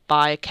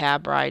buy a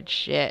cab ride.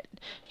 Shit,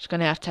 she's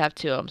gonna have to have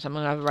two of them, so I'm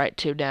gonna have to write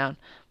two down.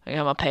 I'm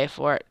gonna pay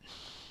for it.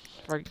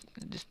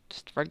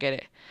 Just forget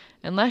it.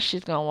 Unless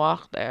she's gonna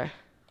walk there.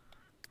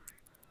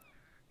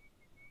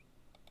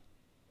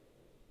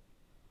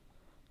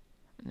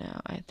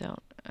 No, I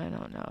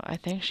don't know. I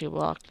think she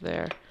walked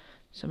there,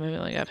 so maybe I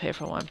only gotta pay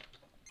for one.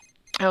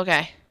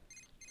 Okay.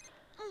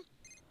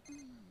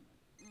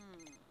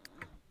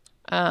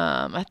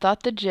 I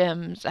thought the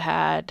gyms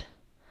had...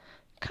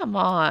 Come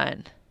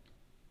on.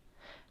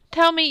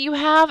 Tell me you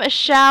have a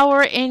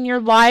shower in your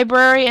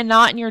library and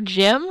not in your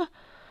gym?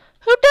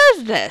 Who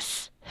does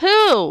this?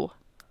 Who?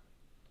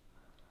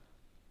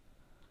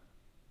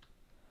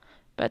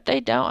 But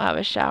they don't have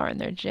a shower in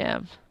their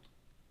gym.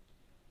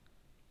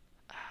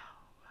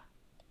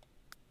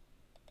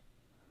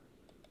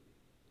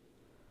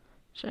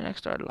 So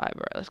next door to the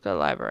library. Let's go to the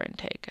library and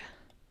take a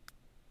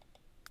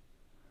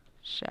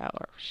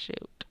shower.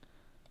 Shoot.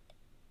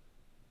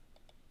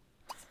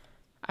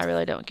 I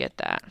really don't get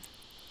that.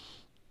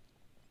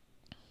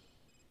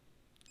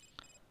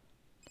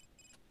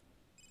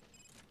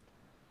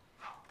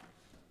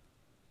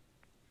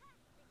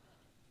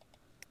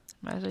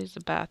 Might as well use the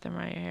bathroom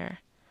right here.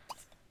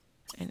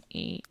 And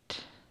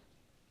eat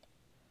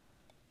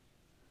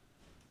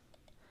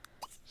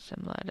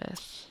some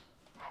lettuce.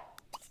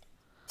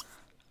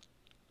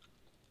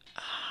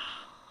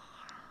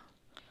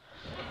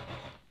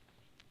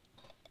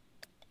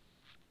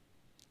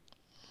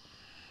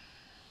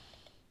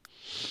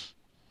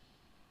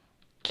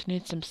 She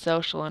needs some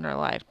social in her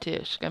life too.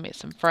 She's gonna meet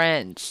some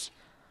friends.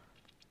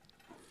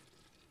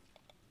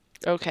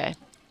 Okay.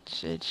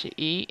 Did she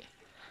eat?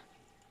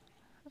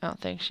 I don't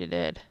think she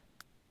did.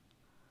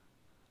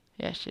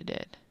 Yes, she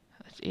did.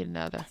 Let's eat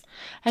another.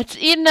 Let's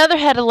eat another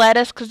head of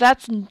lettuce because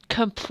that's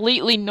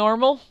completely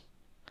normal.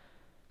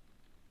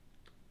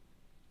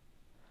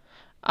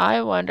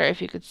 I wonder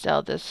if you could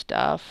sell this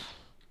stuff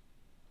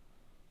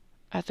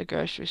at the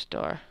grocery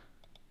store.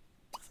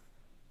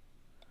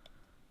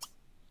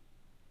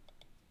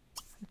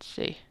 Let's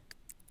see.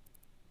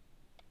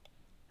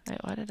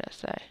 Wait, what did I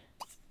say?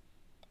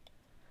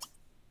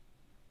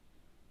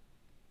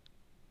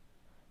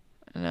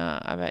 No,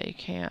 I bet you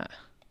can't.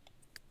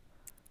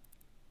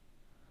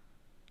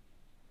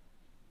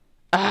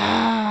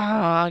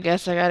 Ah, I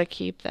guess I gotta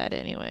keep that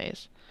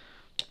anyways.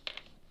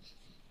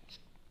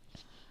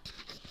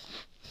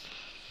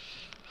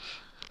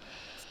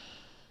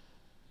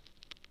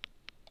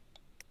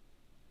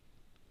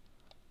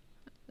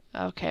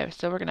 Okay,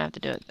 so we're gonna have to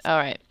do it.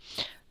 Alright.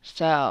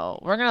 So,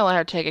 we're gonna let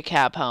her take a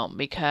cab home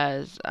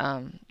because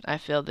I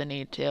feel the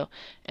need to.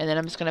 And then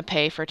I'm just gonna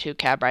pay for 2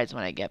 cab rides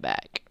when I get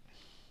back.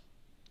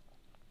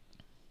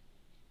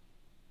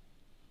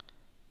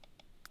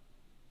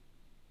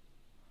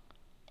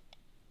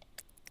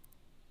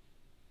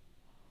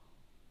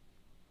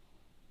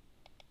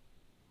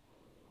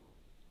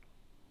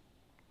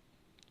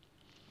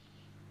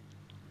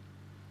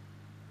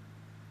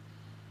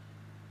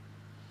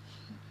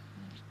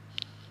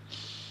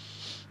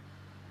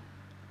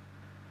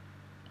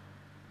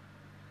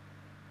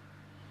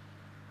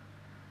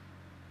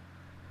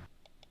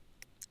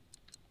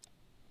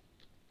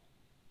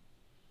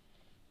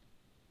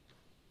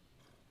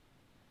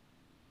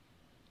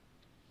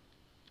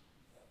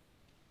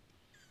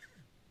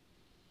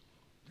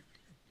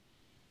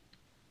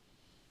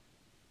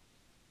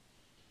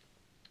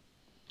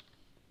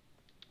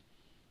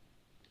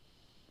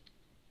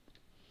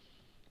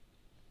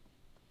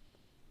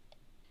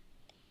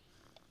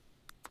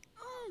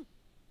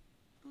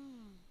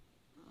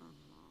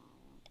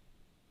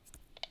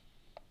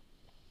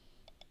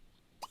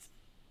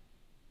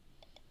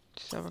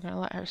 So we're gonna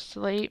let her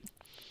sleep.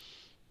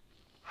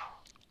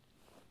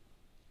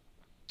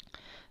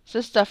 So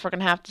this stuff we're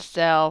gonna have to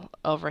sell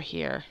over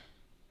here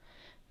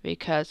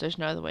because there's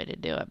no other way to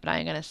do it, but I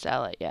ain't gonna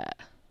sell it yet.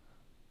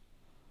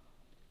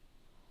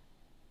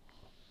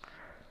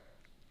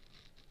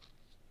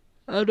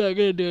 I'm not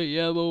gonna do it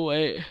yet, but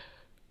wait.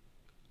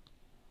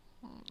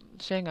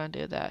 She ain't gonna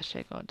do that. She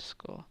ain't going to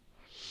school.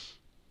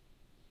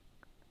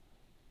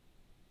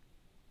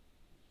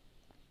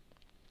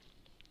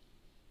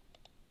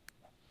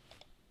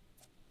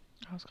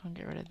 I was gonna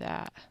get rid of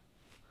that.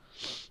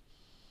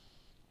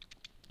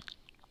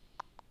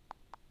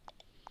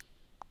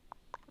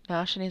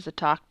 Now she needs to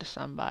talk to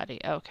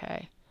somebody.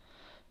 Okay.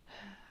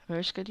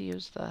 Maybe she could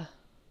use the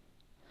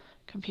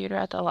computer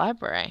at the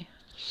library.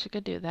 She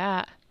could do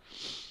that.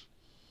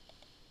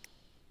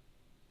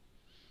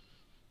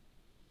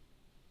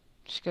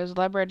 She goes to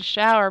the library to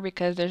shower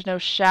because there's no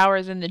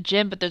showers in the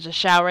gym, but there's a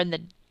shower in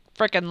the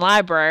frickin'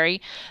 library.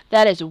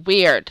 That is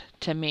weird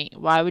to me.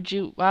 Why would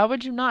you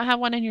not have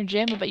one in your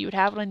gym, but you would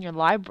have one in your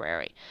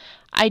library?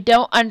 I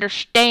don't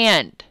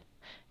understand.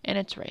 And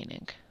it's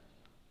raining.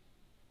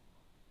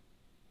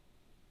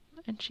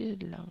 And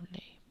she's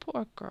lonely.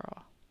 Poor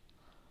girl.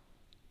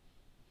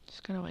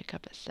 She's gonna wake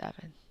up at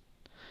 7.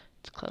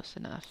 It's close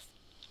enough.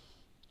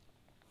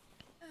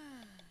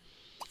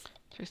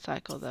 Let's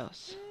recycle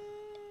those.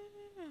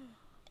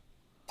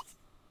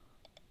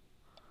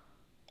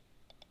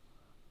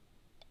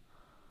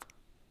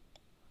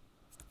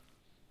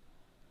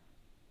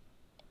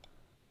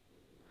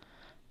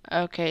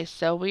 Okay,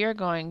 so we are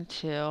going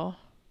to...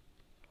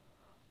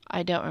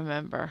 I don't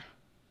remember.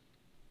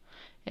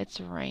 It's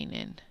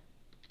raining.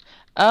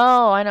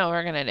 Oh, I know what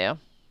we're gonna do.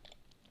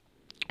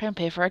 We're gonna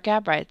pay for our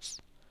cab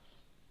rides.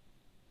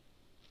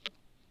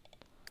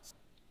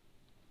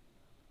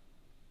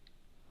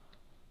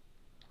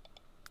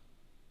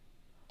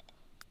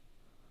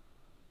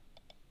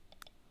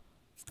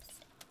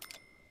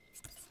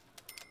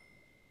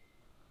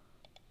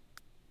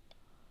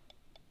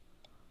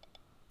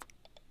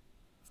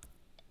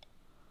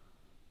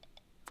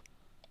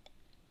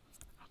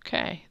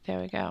 Okay, there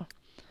we go.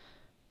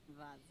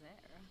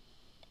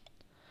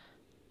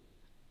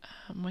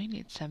 We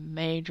need some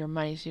major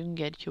money so you can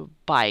get you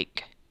a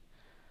bike.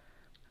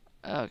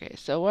 Okay,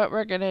 so what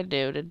we're gonna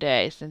do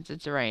today, since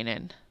it's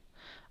raining,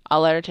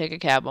 I'll let her take a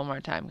cab one more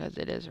time because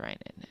it is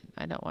raining.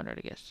 I don't want her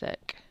to get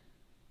sick.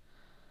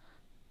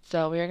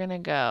 So we're gonna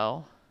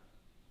go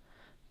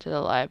to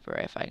the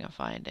library if I can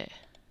find it.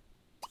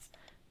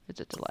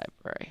 Visit the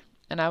library.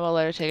 And I will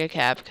let her take a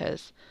cab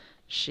because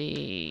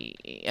I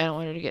don't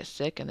want her to get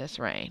sick in this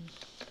rain.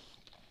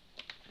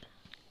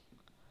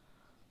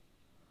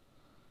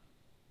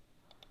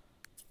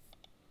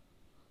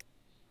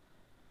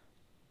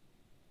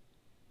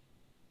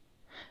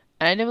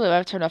 And I do believe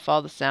I've turned off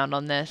all the sound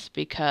on this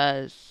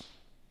because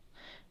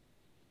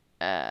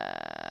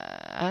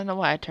I don't know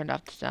why I turned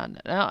off the sound.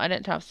 No, I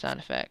didn't turn off sound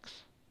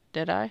effects.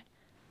 Did I?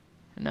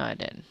 No, I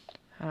didn't.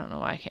 I don't know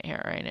why I can't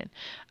hear it raining.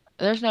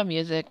 There's no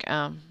music,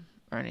 or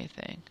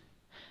anything.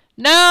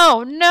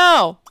 No!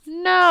 No!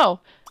 No!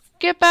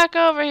 Get back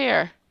over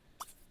here!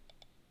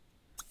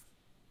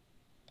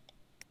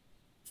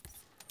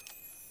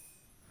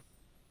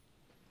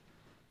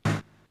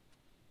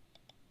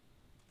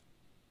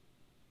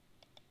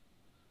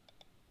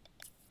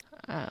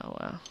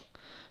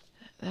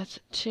 That's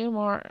 2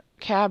 more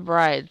cab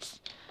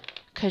rides.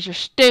 'Cause you're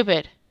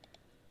stupid.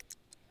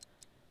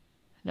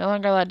 No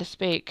longer allowed to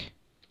speak.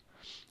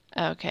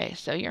 Okay,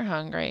 so you're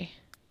hungry.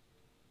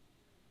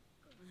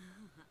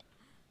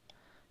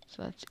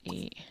 So let's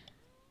eat.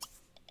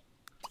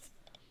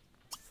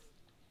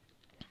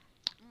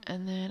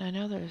 And then I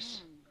know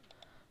there's...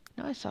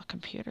 No, I saw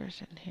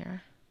computers in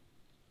here.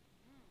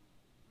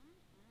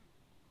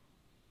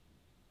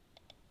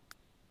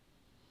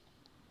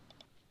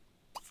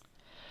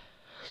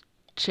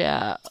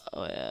 Chat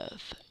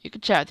with... You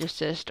can chat with your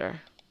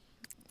sister.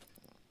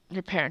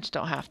 Your parents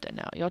don't have to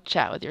know. You'll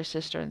chat with your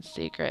sister in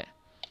secret.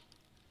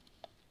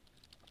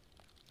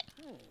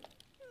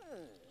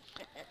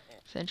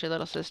 Since your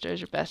little sister is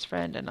your best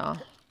friend and all.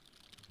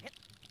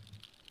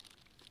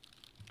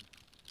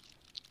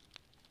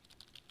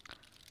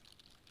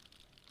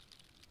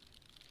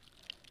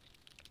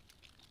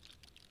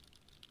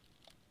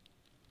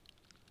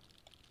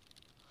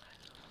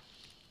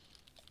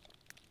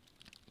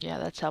 Yeah,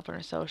 that's helping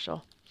her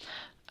social.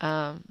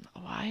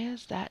 Why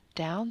is that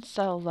down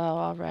so low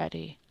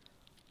already?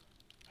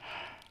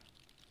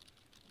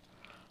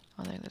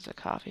 I think there's a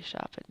coffee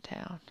shop in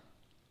town.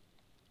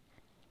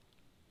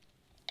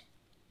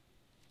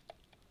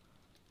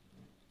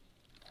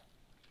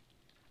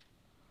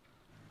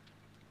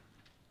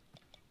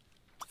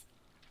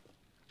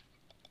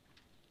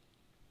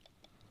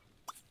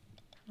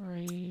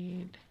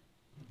 Read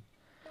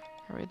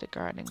the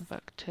gardening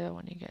book too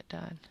when you get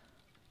done.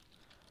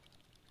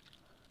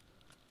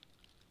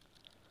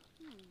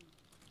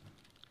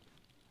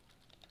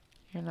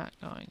 You're not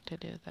going to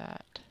do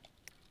that.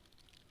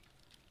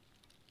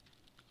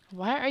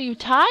 Why are you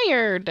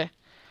tired?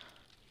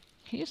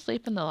 Can you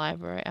sleep in the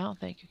library? I don't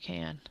think you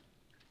can.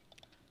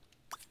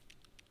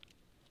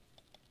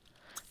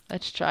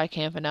 Let's try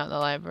camping out in the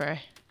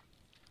library.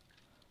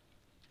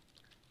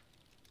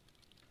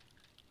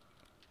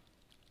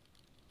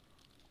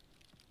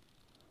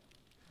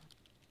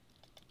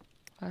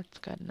 That's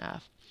good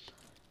enough.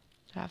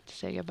 You have to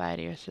say goodbye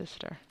to your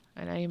sister.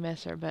 I know you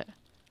miss her, but...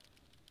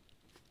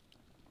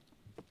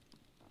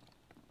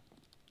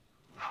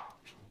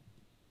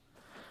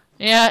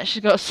 Yeah, she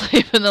goes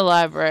sleep in the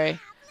library.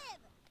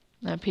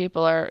 And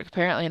people are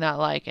apparently not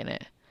liking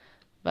it.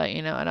 But,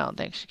 you know, I don't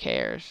think she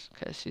cares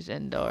because she's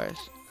indoors.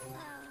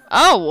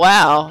 Oh,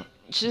 wow.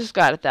 She just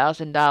got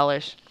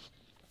 $1,000.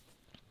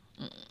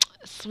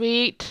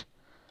 Sweet.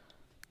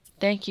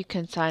 Thank you,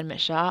 consignment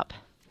shop.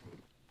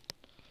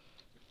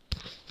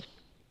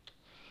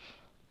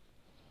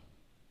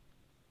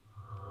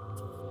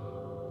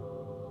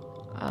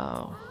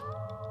 Oh.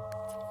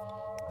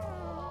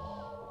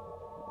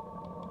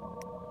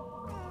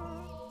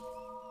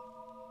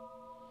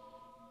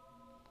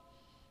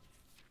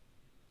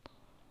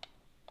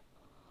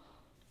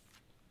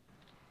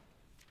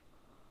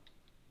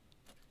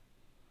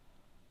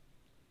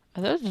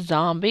 Are those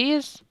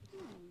zombies?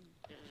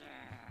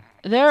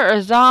 There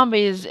are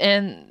zombies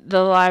in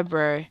the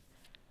library.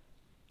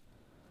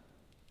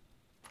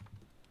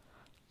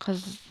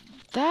 'Cause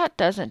that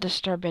doesn't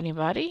disturb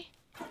anybody.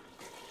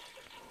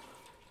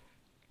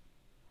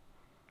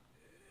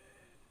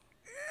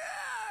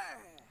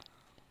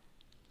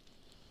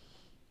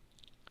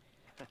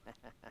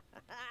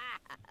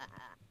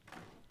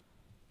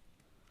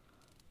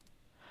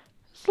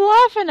 He's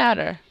laughing at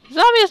her.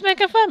 Zombie is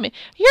making fun of me.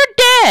 You're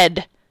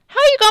dead! How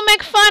are you gonna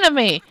make fun of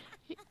me?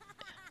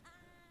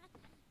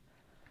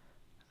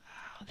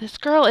 This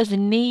girl is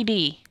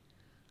needy.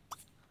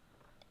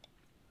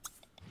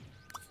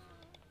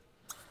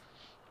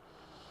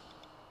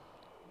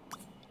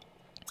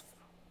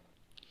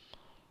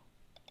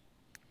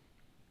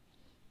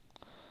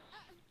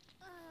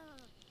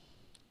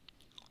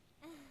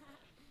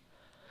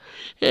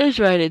 It's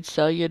rated,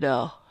 so you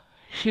know.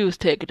 She was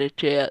taking a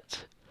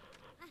chance.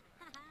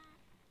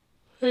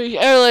 I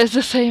realize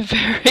this ain't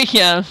very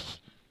young.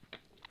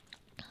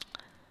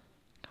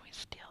 Can we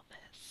steal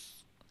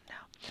this? No.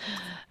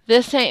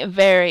 This ain't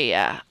very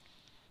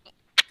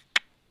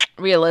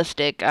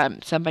realistic.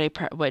 Somebody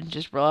wouldn't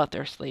just roll out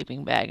their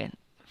sleeping bag and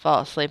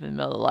fall asleep in the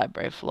middle of the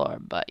library floor,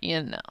 but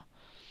you know.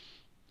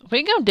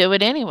 We gonna do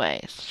it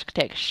anyways. She could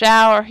take a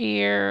shower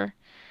here.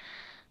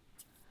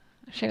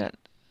 She got...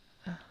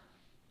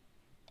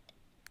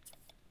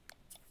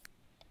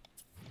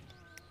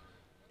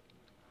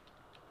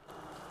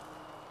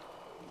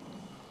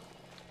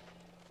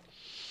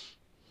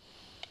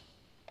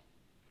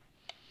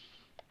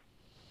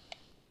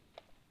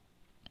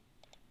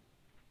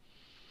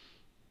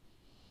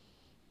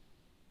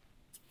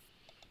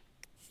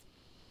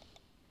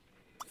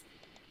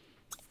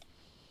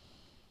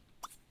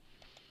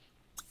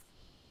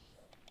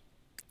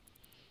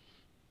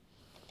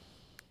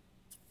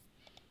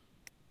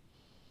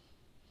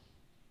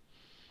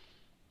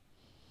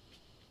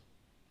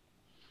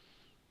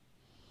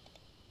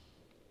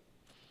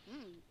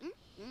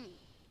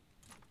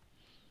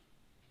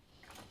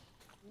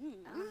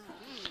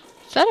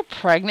 Is that a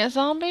pregnant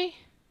zombie?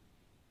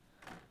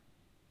 I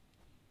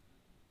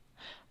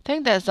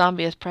think that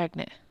zombie is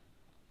pregnant.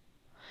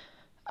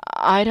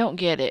 I don't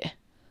get it.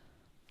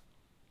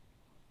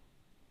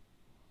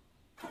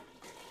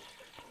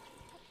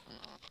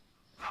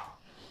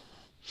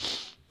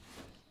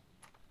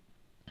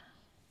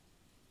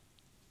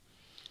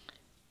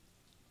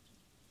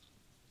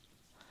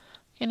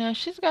 You know,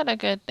 she's got a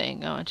good thing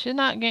going. She's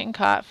not getting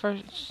caught for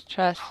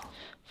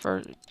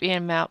for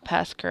being out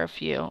past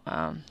curfew.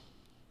 So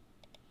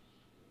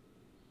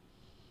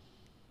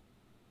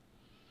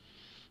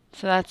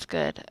that's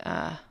good.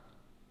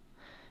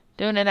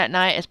 Doing it at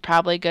night is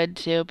probably good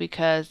too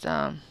because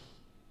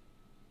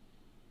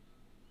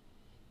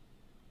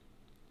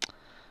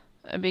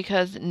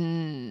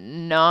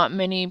not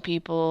many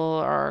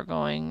people are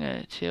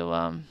going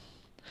to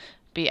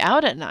be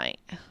out at night.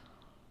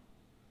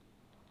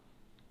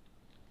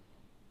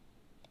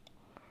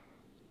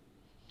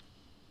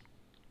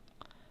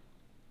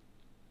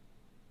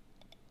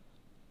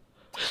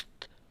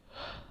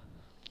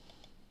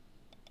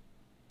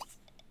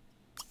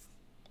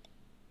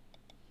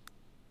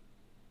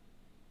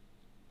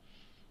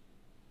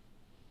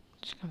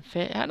 She can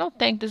fit. I don't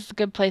think this is a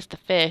good place to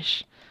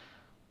fish.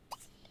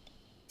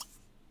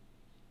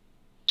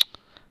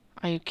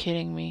 Are you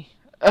kidding me?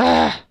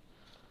 Ugh!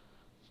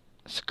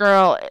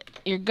 Squirrel,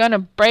 you're gonna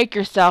break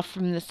yourself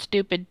from the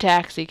stupid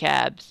taxi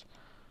cabs.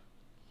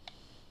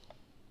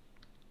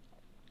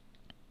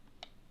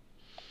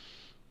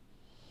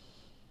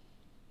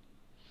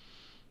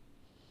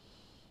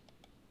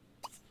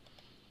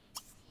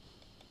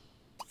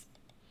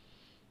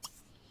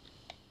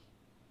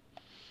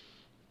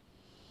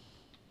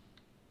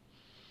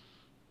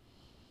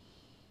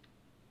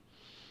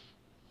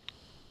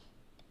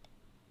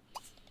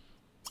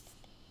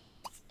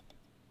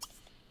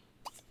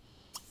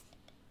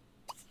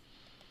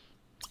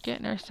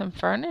 Getting her some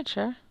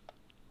furniture.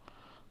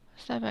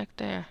 What's that back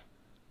there?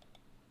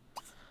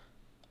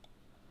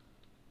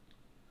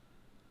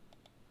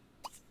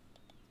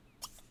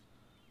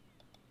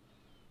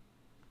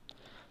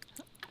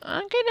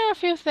 I'm getting her a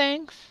few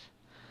things.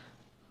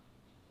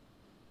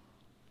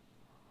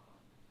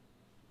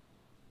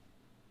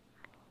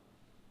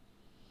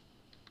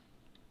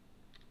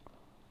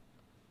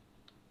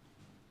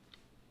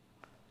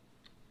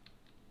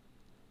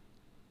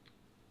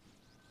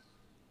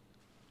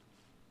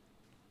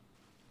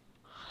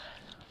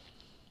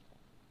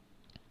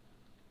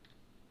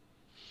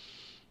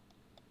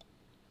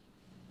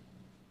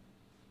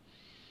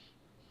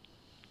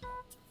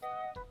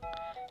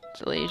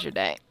 It's a leisure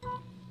day.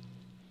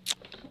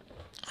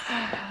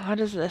 What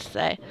does this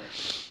say?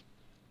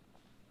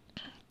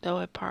 Though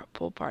a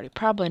pool party.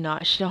 Probably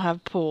not. She don't have a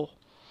pool.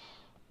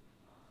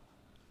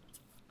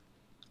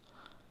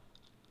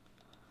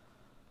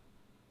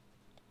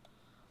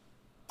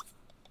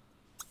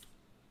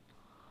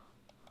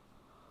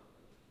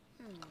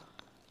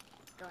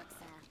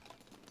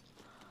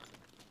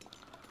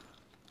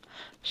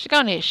 She's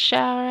gonna need a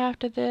shower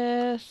after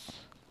this.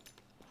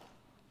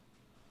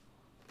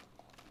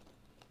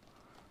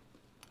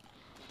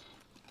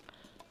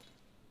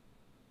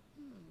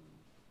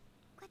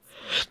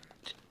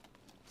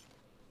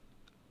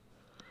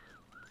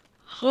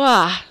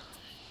 Ah.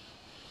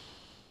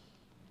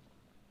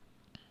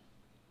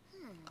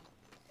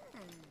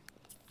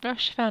 Oh,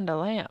 she found a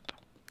lamp.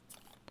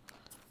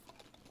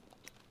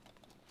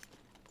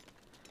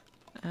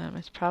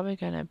 It's probably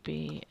gonna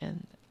be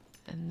in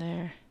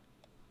there.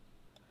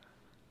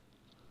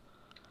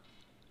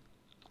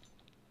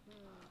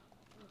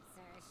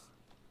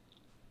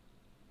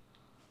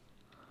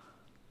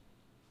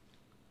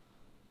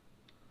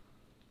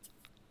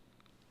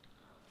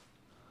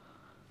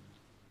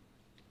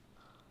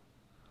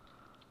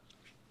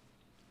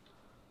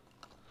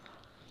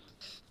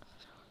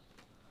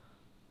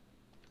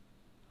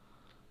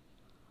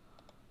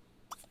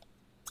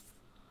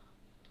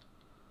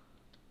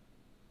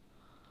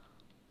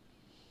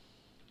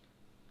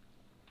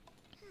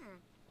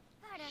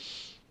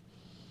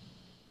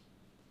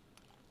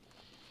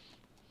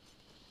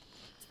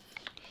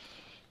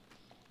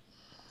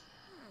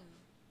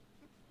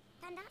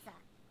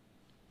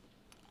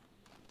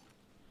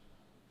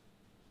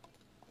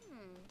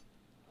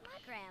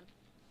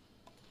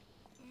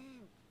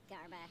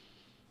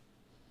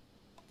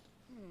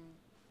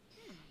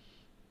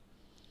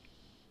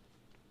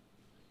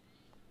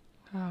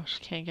 Oh, she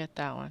can't get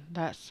that one.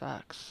 That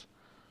sucks.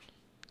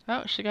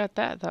 Oh, she got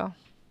that though.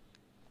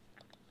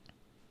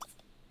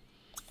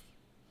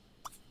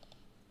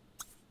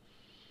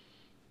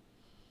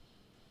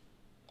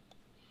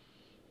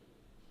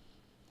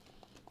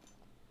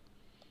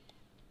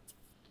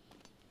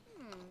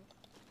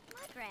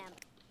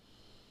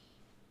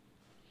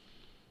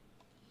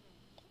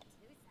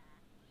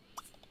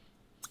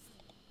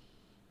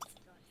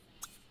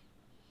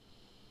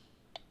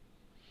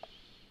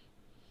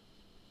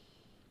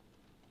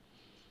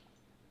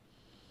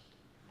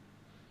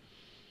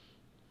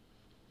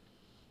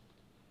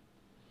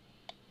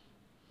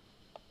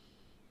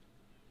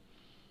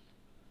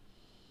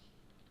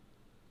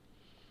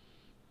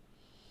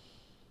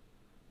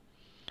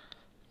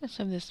 I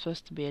assume this is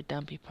supposed to be a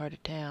dumpy part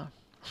of town.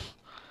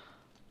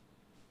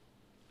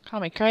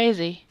 Call me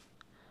crazy.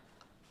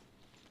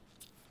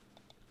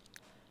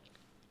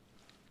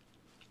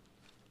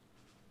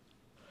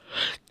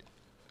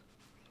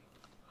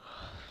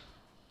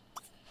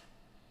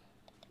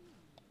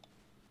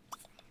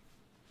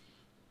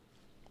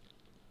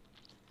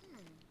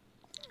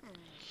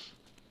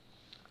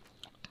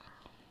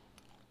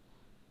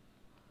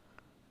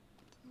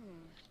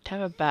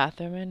 have a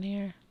bathroom in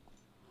here?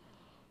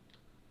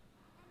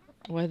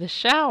 With a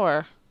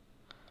shower.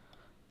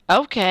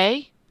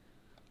 Okay.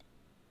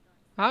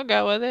 I'll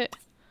go with it.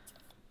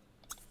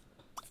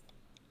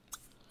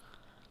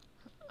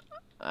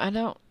 I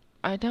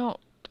don't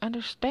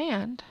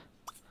understand.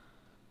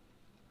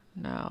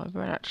 No, we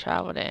better not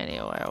travel to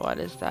anywhere. What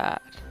is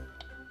that?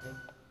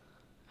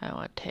 I don't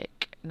want to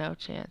take no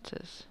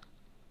chances.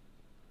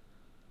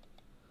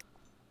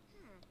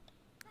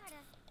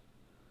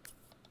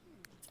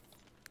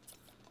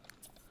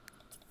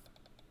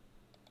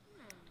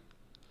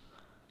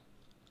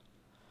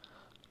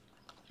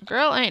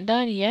 Girl ain't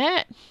done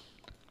yet.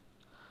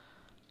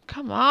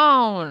 Come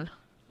on.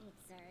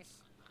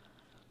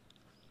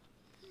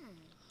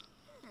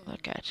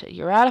 Look at you.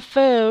 You're out of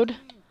food.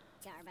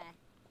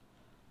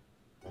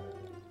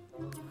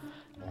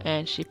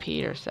 And she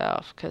peed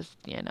herself because,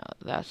 you know,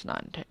 that's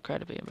not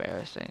incredibly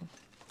embarrassing.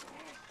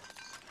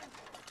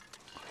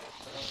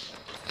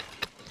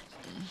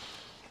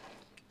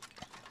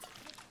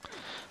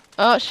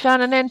 Oh, she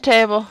found an end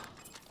table.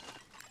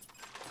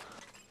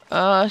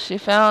 Oh, she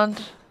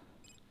found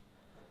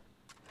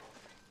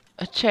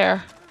a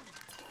chair.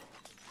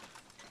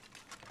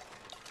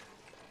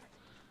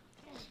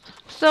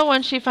 So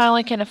when she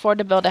finally can afford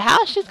to build a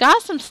house, she's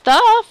got some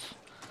stuff.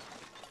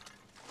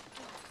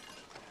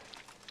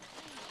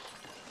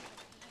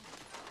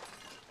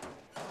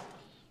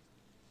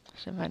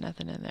 Should find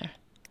nothing in there.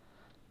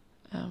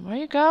 Where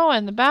you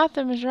going? The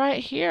bathroom is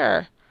right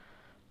here.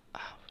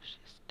 Oh,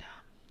 she's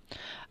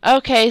dumb.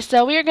 Okay,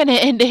 so we are going to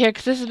end it here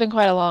because this has been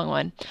quite a long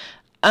one.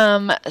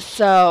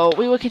 So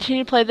we will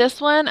continue to play this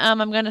one.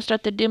 I'm going to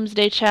start the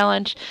Doomsday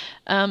Challenge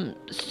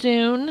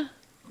soon.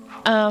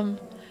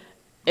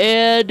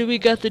 And we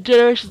got the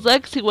Generations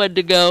Legacy one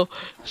to go.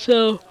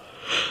 So,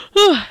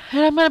 and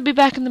I'm going to be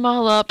backing them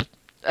all up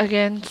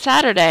again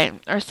Saturday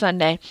or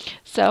Sunday.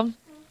 So,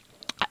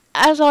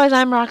 as always,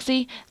 I'm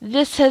Roxy.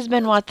 This has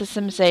been What the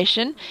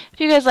Sensation. If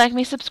you guys like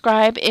me,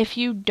 subscribe. If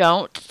you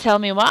don't, tell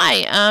me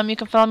why. You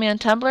can follow me on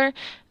Tumblr.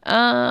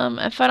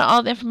 And find out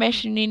all the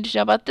information you need to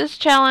know about this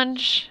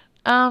challenge.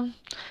 And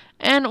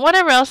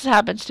whatever else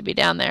happens to be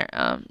down there.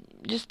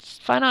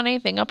 Just find out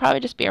anything. I'll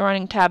probably just be a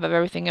running tab of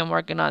everything I'm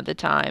working on at the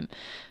time.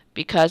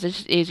 Because it's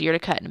just easier to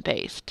cut and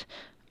paste.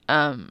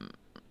 So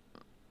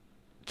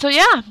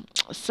yeah.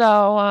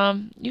 So,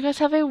 you guys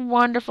have a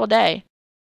wonderful day.